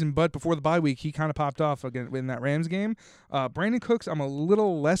in the season, but before the bye week, he kind of popped off again in that Rams game. Brandon Cooks, I'm a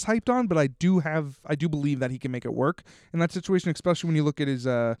little less hyped on, but I do believe that he can make it work in that situation, especially when you look at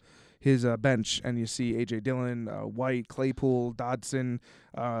his bench and you see A.J. Dillon, White, Claypool, Dodson.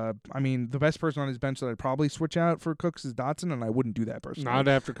 I mean, the best person on his bench that I'd probably switch out for Cooks is Dodson, and I wouldn't do that personally. Not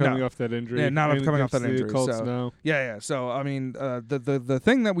after coming off that injury. Yeah, not after coming off that injury. Colts, so, no. Yeah. So, I mean, the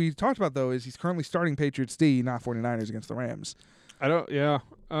thing that we talked about, though, is he's currently starting Patriots D, not 49ers against the Rams.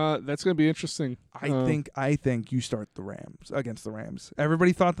 That's going to be interesting. I think you start the Rams against the Rams.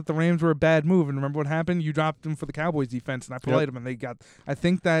 Everybody thought that the Rams were a bad move, and remember what happened? You dropped them for the Cowboys defense, and I played them, and they got. I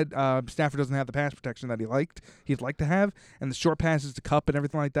think that Stafford doesn't have the pass protection that he'd like to have, and the short passes to Kupp and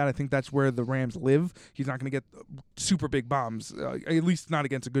everything like that. I think that's where the Rams live. He's not going to get super big bombs, at least not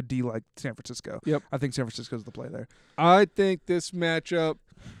against a good D like San Francisco. Yep. I think San Francisco's the play there. I think this matchup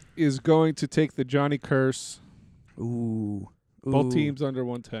is going to take the Johnny curse. Ooh. Both teams under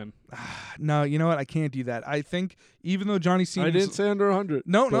 110. No, you know what? I can't do that. I think even though Johnny seems... I didn't say under 100.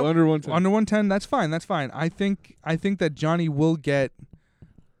 No. Under 110. Under 110, that's fine. I think that Johnny will get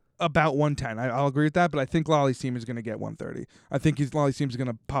about 110. I'll agree with that, but I think Lolly's team is going to get 130. I think Lolly's team is going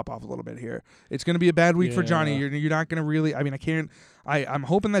to pop off a little bit here. It's going to be a bad week for Johnny. You're not going to really... I mean, I'm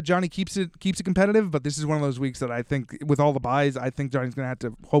hoping that Johnny keeps it competitive, but this is one of those weeks that I think, with all the buys, I think Johnny's going to have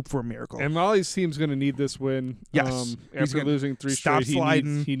to hope for a miracle. And Lolly's team's going to need this win. Yes. After losing 3 straight,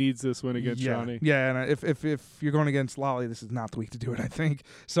 he needs this win against Johnny. Yeah, and if you're going against Lolly, this is not the week to do it, I think.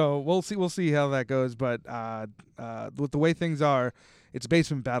 So we'll see how that goes, but with the way things are, it's a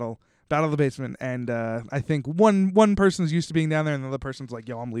basement battle of the basement, and I think one person's used to being down there, and the other person's like,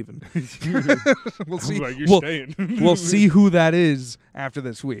 "Yo, I'm leaving." We'll see. Like, you're staying. We'll see who that is after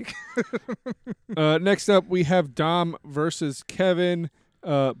this week. Next up, we have Dom versus Kevin.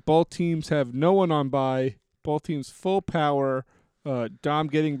 Both teams have no one on bye. Both teams full power. Dom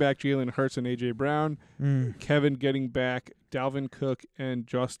getting back Jalen Hurts and A.J. Brown. Kevin getting back Dalvin Cook and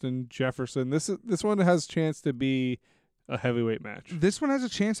Justin Jefferson. This one has a chance to be a heavyweight match. This one has a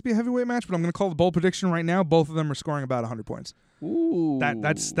chance to be a heavyweight match, but I'm going to call the bold prediction right now. Both of them are scoring about 100 points. Ooh.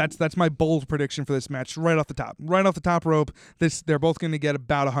 That's my bold prediction for this match right off the top rope. They're both going to get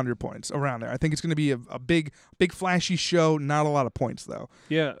about 100 points around there. I think it's going to be a big flashy show. Not a lot of points though.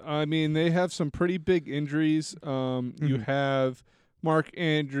 Yeah, I mean they have some pretty big injuries. You have Mark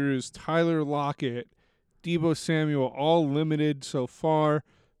Andrews, Tyler Lockett, Deebo Samuel, all limited so far.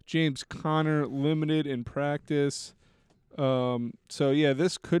 James Conner limited in practice. So yeah,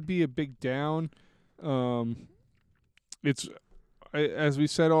 this could be a big down. As we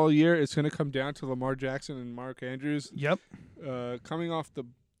said all year, it's going to come down to Lamar Jackson and Mark Andrews. Yep. Coming off the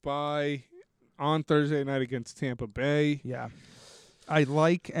bye on Thursday night against Tampa Bay. Yeah.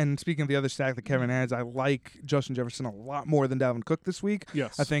 And speaking of the other stack that Kevin has, I like Justin Jefferson a lot more than Dalvin Cook this week.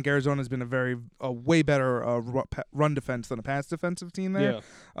 Yes. I think Arizona's been a way better run defense than a pass defensive team there.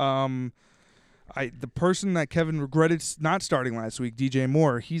 Yeah. The person that Kevin regretted not starting last week, DJ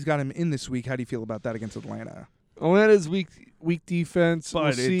Moore, he's got him in this week. How do you feel about that against Atlanta? Atlanta's weak defense. But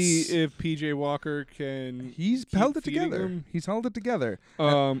we'll see if PJ Walker can. He's held it together. He's held it together.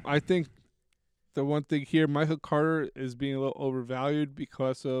 I think the one thing here, Michael Carter is being a little overvalued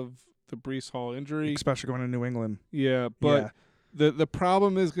because of the Breece Hall injury, especially going to New England. Yeah, but the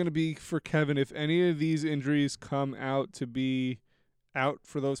problem is going to be for Kevin if any of these injuries come out to be out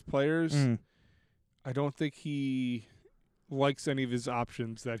for those players. I don't think he likes any of his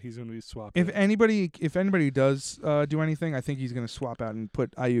options that he's going to be swapping. If anybody does do anything, I think he's going to swap out and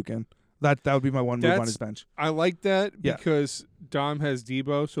put Ayuk in. That would be my one move on his bench. I like that because Dom has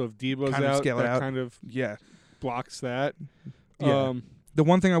Deebo, so if Deebo's out, that kind of blocks that. Yeah. The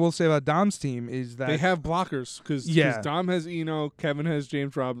one thing I will say about Dom's team is that they have blockers because Dom has Eno, Kevin has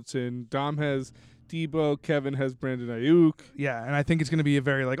James Robinson, Dom has Deebo, Kevin has Brandon Ayuk. Yeah, and I think it's going to be a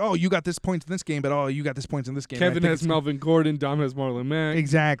very you got this point in this game, but you got this points in this game. Kevin has Melvin Gordon, Dom has Marlon Mack.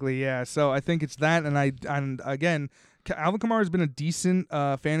 Exactly, yeah. So I think it's that, and again, Alvin Kamara has been a decent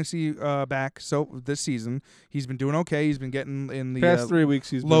fantasy back this season. He's been doing okay. He's been getting in the past 3 weeks.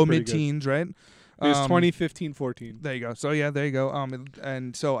 He's low been mid-teens, right? He was 20-15-14. There you go. So there you go.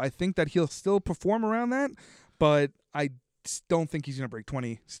 And so I think that he'll still perform around that, but I don't think he's going to break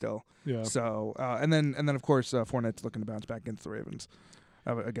 20 still. Yeah. So and then of course Fournette's looking to bounce back against the Ravens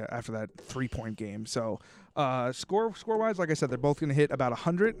after that 3-point game. So score wise, like I said, they're both going to hit about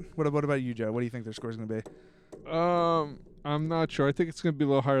 100. What about you, Joe? What do you think their score is going to be? I'm not sure. I think it's going to be a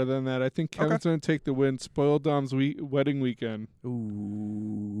little higher than that. I think Kevin's going to take the win. Spoil Dom's wedding weekend.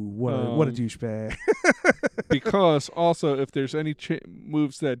 Ooh, what a douchebag. Because also, if there's any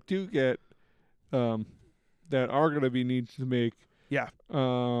moves that do get that are going to be needed to make,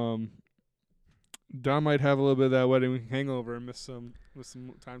 Dom might have a little bit of that wedding hangover and miss some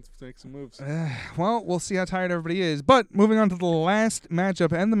time to make some moves. Well, we'll see how tired everybody is. But moving on to the last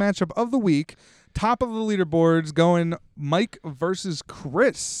matchup and the matchup of the week. Top of the leaderboards going Mike versus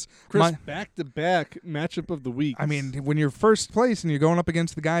Chris. Back-to-back matchup of the week. I mean, when you're first place and you're going up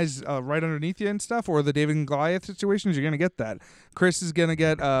against the guys right underneath you and stuff, or the David and Goliath situations, you're going to get that. Chris is going to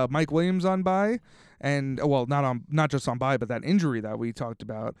get Mike Williams on bye. And not just on bye, but that injury that we talked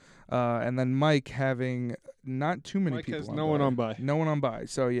about, and then Mike having not too many people. Mike has no one on bye. No one on bye.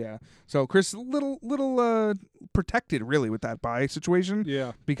 So yeah. So Chris, little protected really with that bye situation.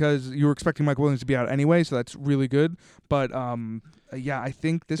 Yeah. Because you were expecting Mike Williams to be out anyway, so that's really good. But I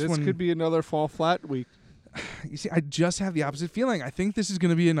think this one could be another fall flat week. You see, I just have the opposite feeling. I think this is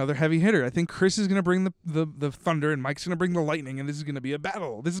going to be another heavy hitter. I think Chris is going to bring the thunder, and Mike's going to bring the lightning, and this is going to be a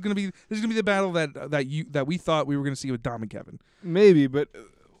battle. This is going to be the battle that we thought we were going to see with Dom and Kevin. Maybe, but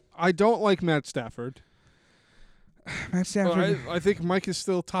I don't like Matt Stafford. Matt Stafford. I think Mike is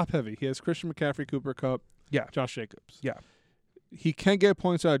still top heavy. He has Christian McCaffrey, Cooper Kupp, Josh Jacobs. Yeah, he can get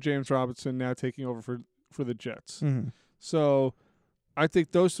points out of James Robinson now taking over for the Jets. Mm-hmm. So I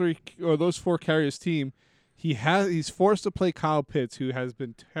think those four carry his team. He's forced to play Kyle Pitts, who has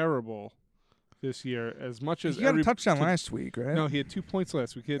been terrible this year. As much as he got a touchdown last week, right? No, he had 2 points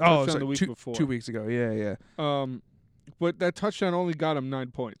last week. He had a touchdown the week before. 2 weeks ago, yeah. But that touchdown only got him 9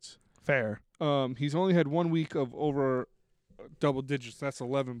 points. Fair. He's only had 1 week of over double digits. That's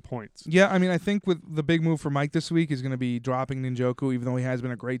 11 points. Yeah, I mean, I think with the big move for Mike this week is going to be dropping Njoku, even though he has been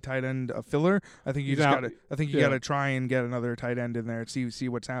a great tight end filler. I think you got to try and get another tight end in there and see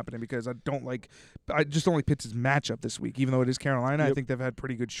what's happening, because I just don't like Pitts' matchup this week, even though it is Carolina. Yep. I think they've had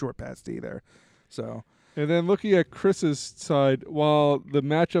pretty good short pass D there. So, and then looking at Chris's side, while the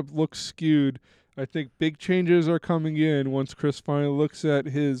matchup looks skewed, I think big changes are coming in once Chris finally looks at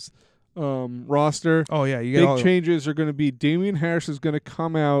his roster. Oh yeah, you get all Big changes are going to be Damian Harris is going to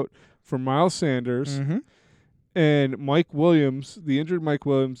come out for Miles Sanders, Mm-hmm. and Mike Williams, the injured Mike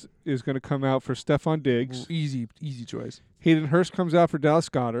Williams, is going to come out for Stephon Diggs. Easy choice. Hayden Hurst comes out for Dallas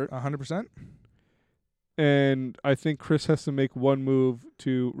Goedert, 100%. and I think Chris has to make one move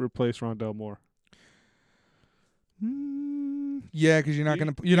to replace Rondell Moore. Yeah, because you're not You-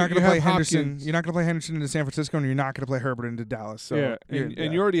 gonna you play have Henderson. Hopkins. You're not gonna play Henderson into San Francisco, and you're not gonna play Herbert into Dallas. So yeah, you're-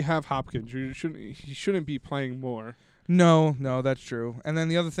 and you already have Hopkins. He shouldn't be playing more. No, that's true. And then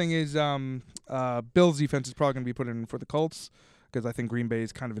the other thing is, Bills defense is probably gonna be put in for the Colts because I think Green Bay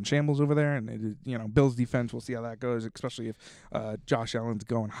is kind of in shambles over there, and Bills defense. We'll see how that goes, especially if Josh Allen's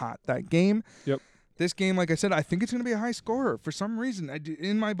going hot that game. Yep. This game, like I said, I think it's going to be a high scorer for some reason.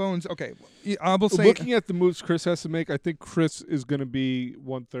 In my bones, okay, I will say. Looking at the moves Chris has to make, I think Chris is going to be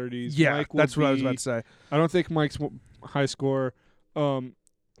 130s. Yeah, Mike will that's what I was be- about to say. I don't think Mike's high scorer.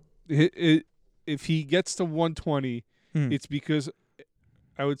 If he gets to 120, it's because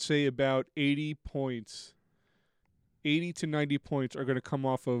I would say about 80 points, 80 to 90 points are going to come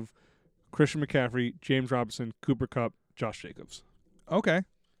off of Christian McCaffrey, James Robinson, Cooper Kupp, Josh Jacobs. Okay.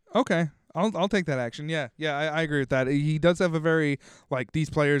 I'll take that action. Yeah, I agree with that. He does have a very these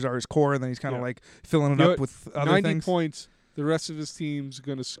players are his core, and then he's kind of Yeah. filling it You know up with other 90 things. points. The rest of his team's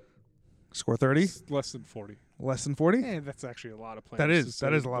going to Score 30, less than 40. less than 40. Yeah, that's actually a lot of points. That to is say a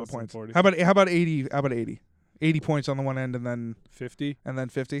lot of less than points. 40. How about 80? How about 80? 80 points on the one end, and then 50?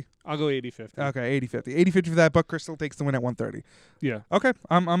 50. I'll go 80-50. Okay, 80-50. 80-50 for that, but Crystal takes the win at 130. Yeah. Okay,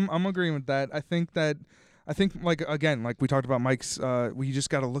 I'm agreeing with that. I think like we talked about Mike's. We just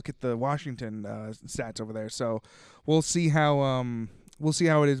got to look at the Washington stats over there. So we'll see how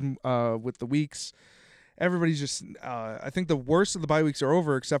it is with the weeks. Everybody's just. I think the worst of the bye weeks are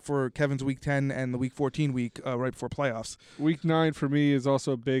over, except for Kevin's week 10 and the week 14 week right before playoffs. Week 9 for me is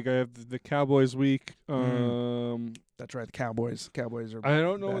also big. I have the Cowboys week. That's right, the Cowboys. Cowboys are. I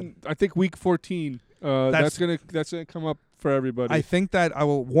don't know. bad. I think week 14. That's gonna come up for everybody. I think that I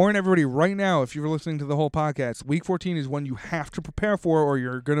will warn everybody right now, if you're listening to the whole podcast, week 14 is one you have to prepare for, or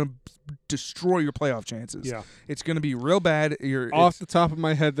you're going to destroy your playoff chances. yeah. It's going to be real bad. Off the top of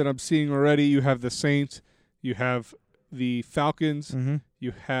my head that I'm seeing already, you have the Saints, you have the Falcons, Mm-hmm.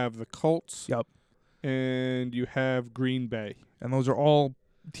 you have the Colts, Yep. and you have Green Bay. And those are all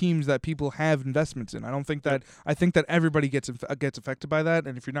teams that people have investments in. I think that everybody gets affected by that,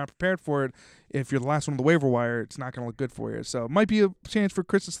 and if you're not prepared for it, if you're the last one on the waiver wire, it's not going to look good for you. So it might be a chance for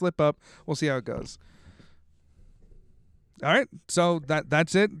Chris to slip up. We'll see how it goes. All right, so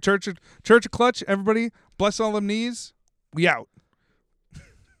that's it. Church of Clutch, everybody. Bless all them knees. We out.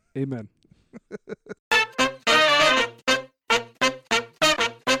 Amen.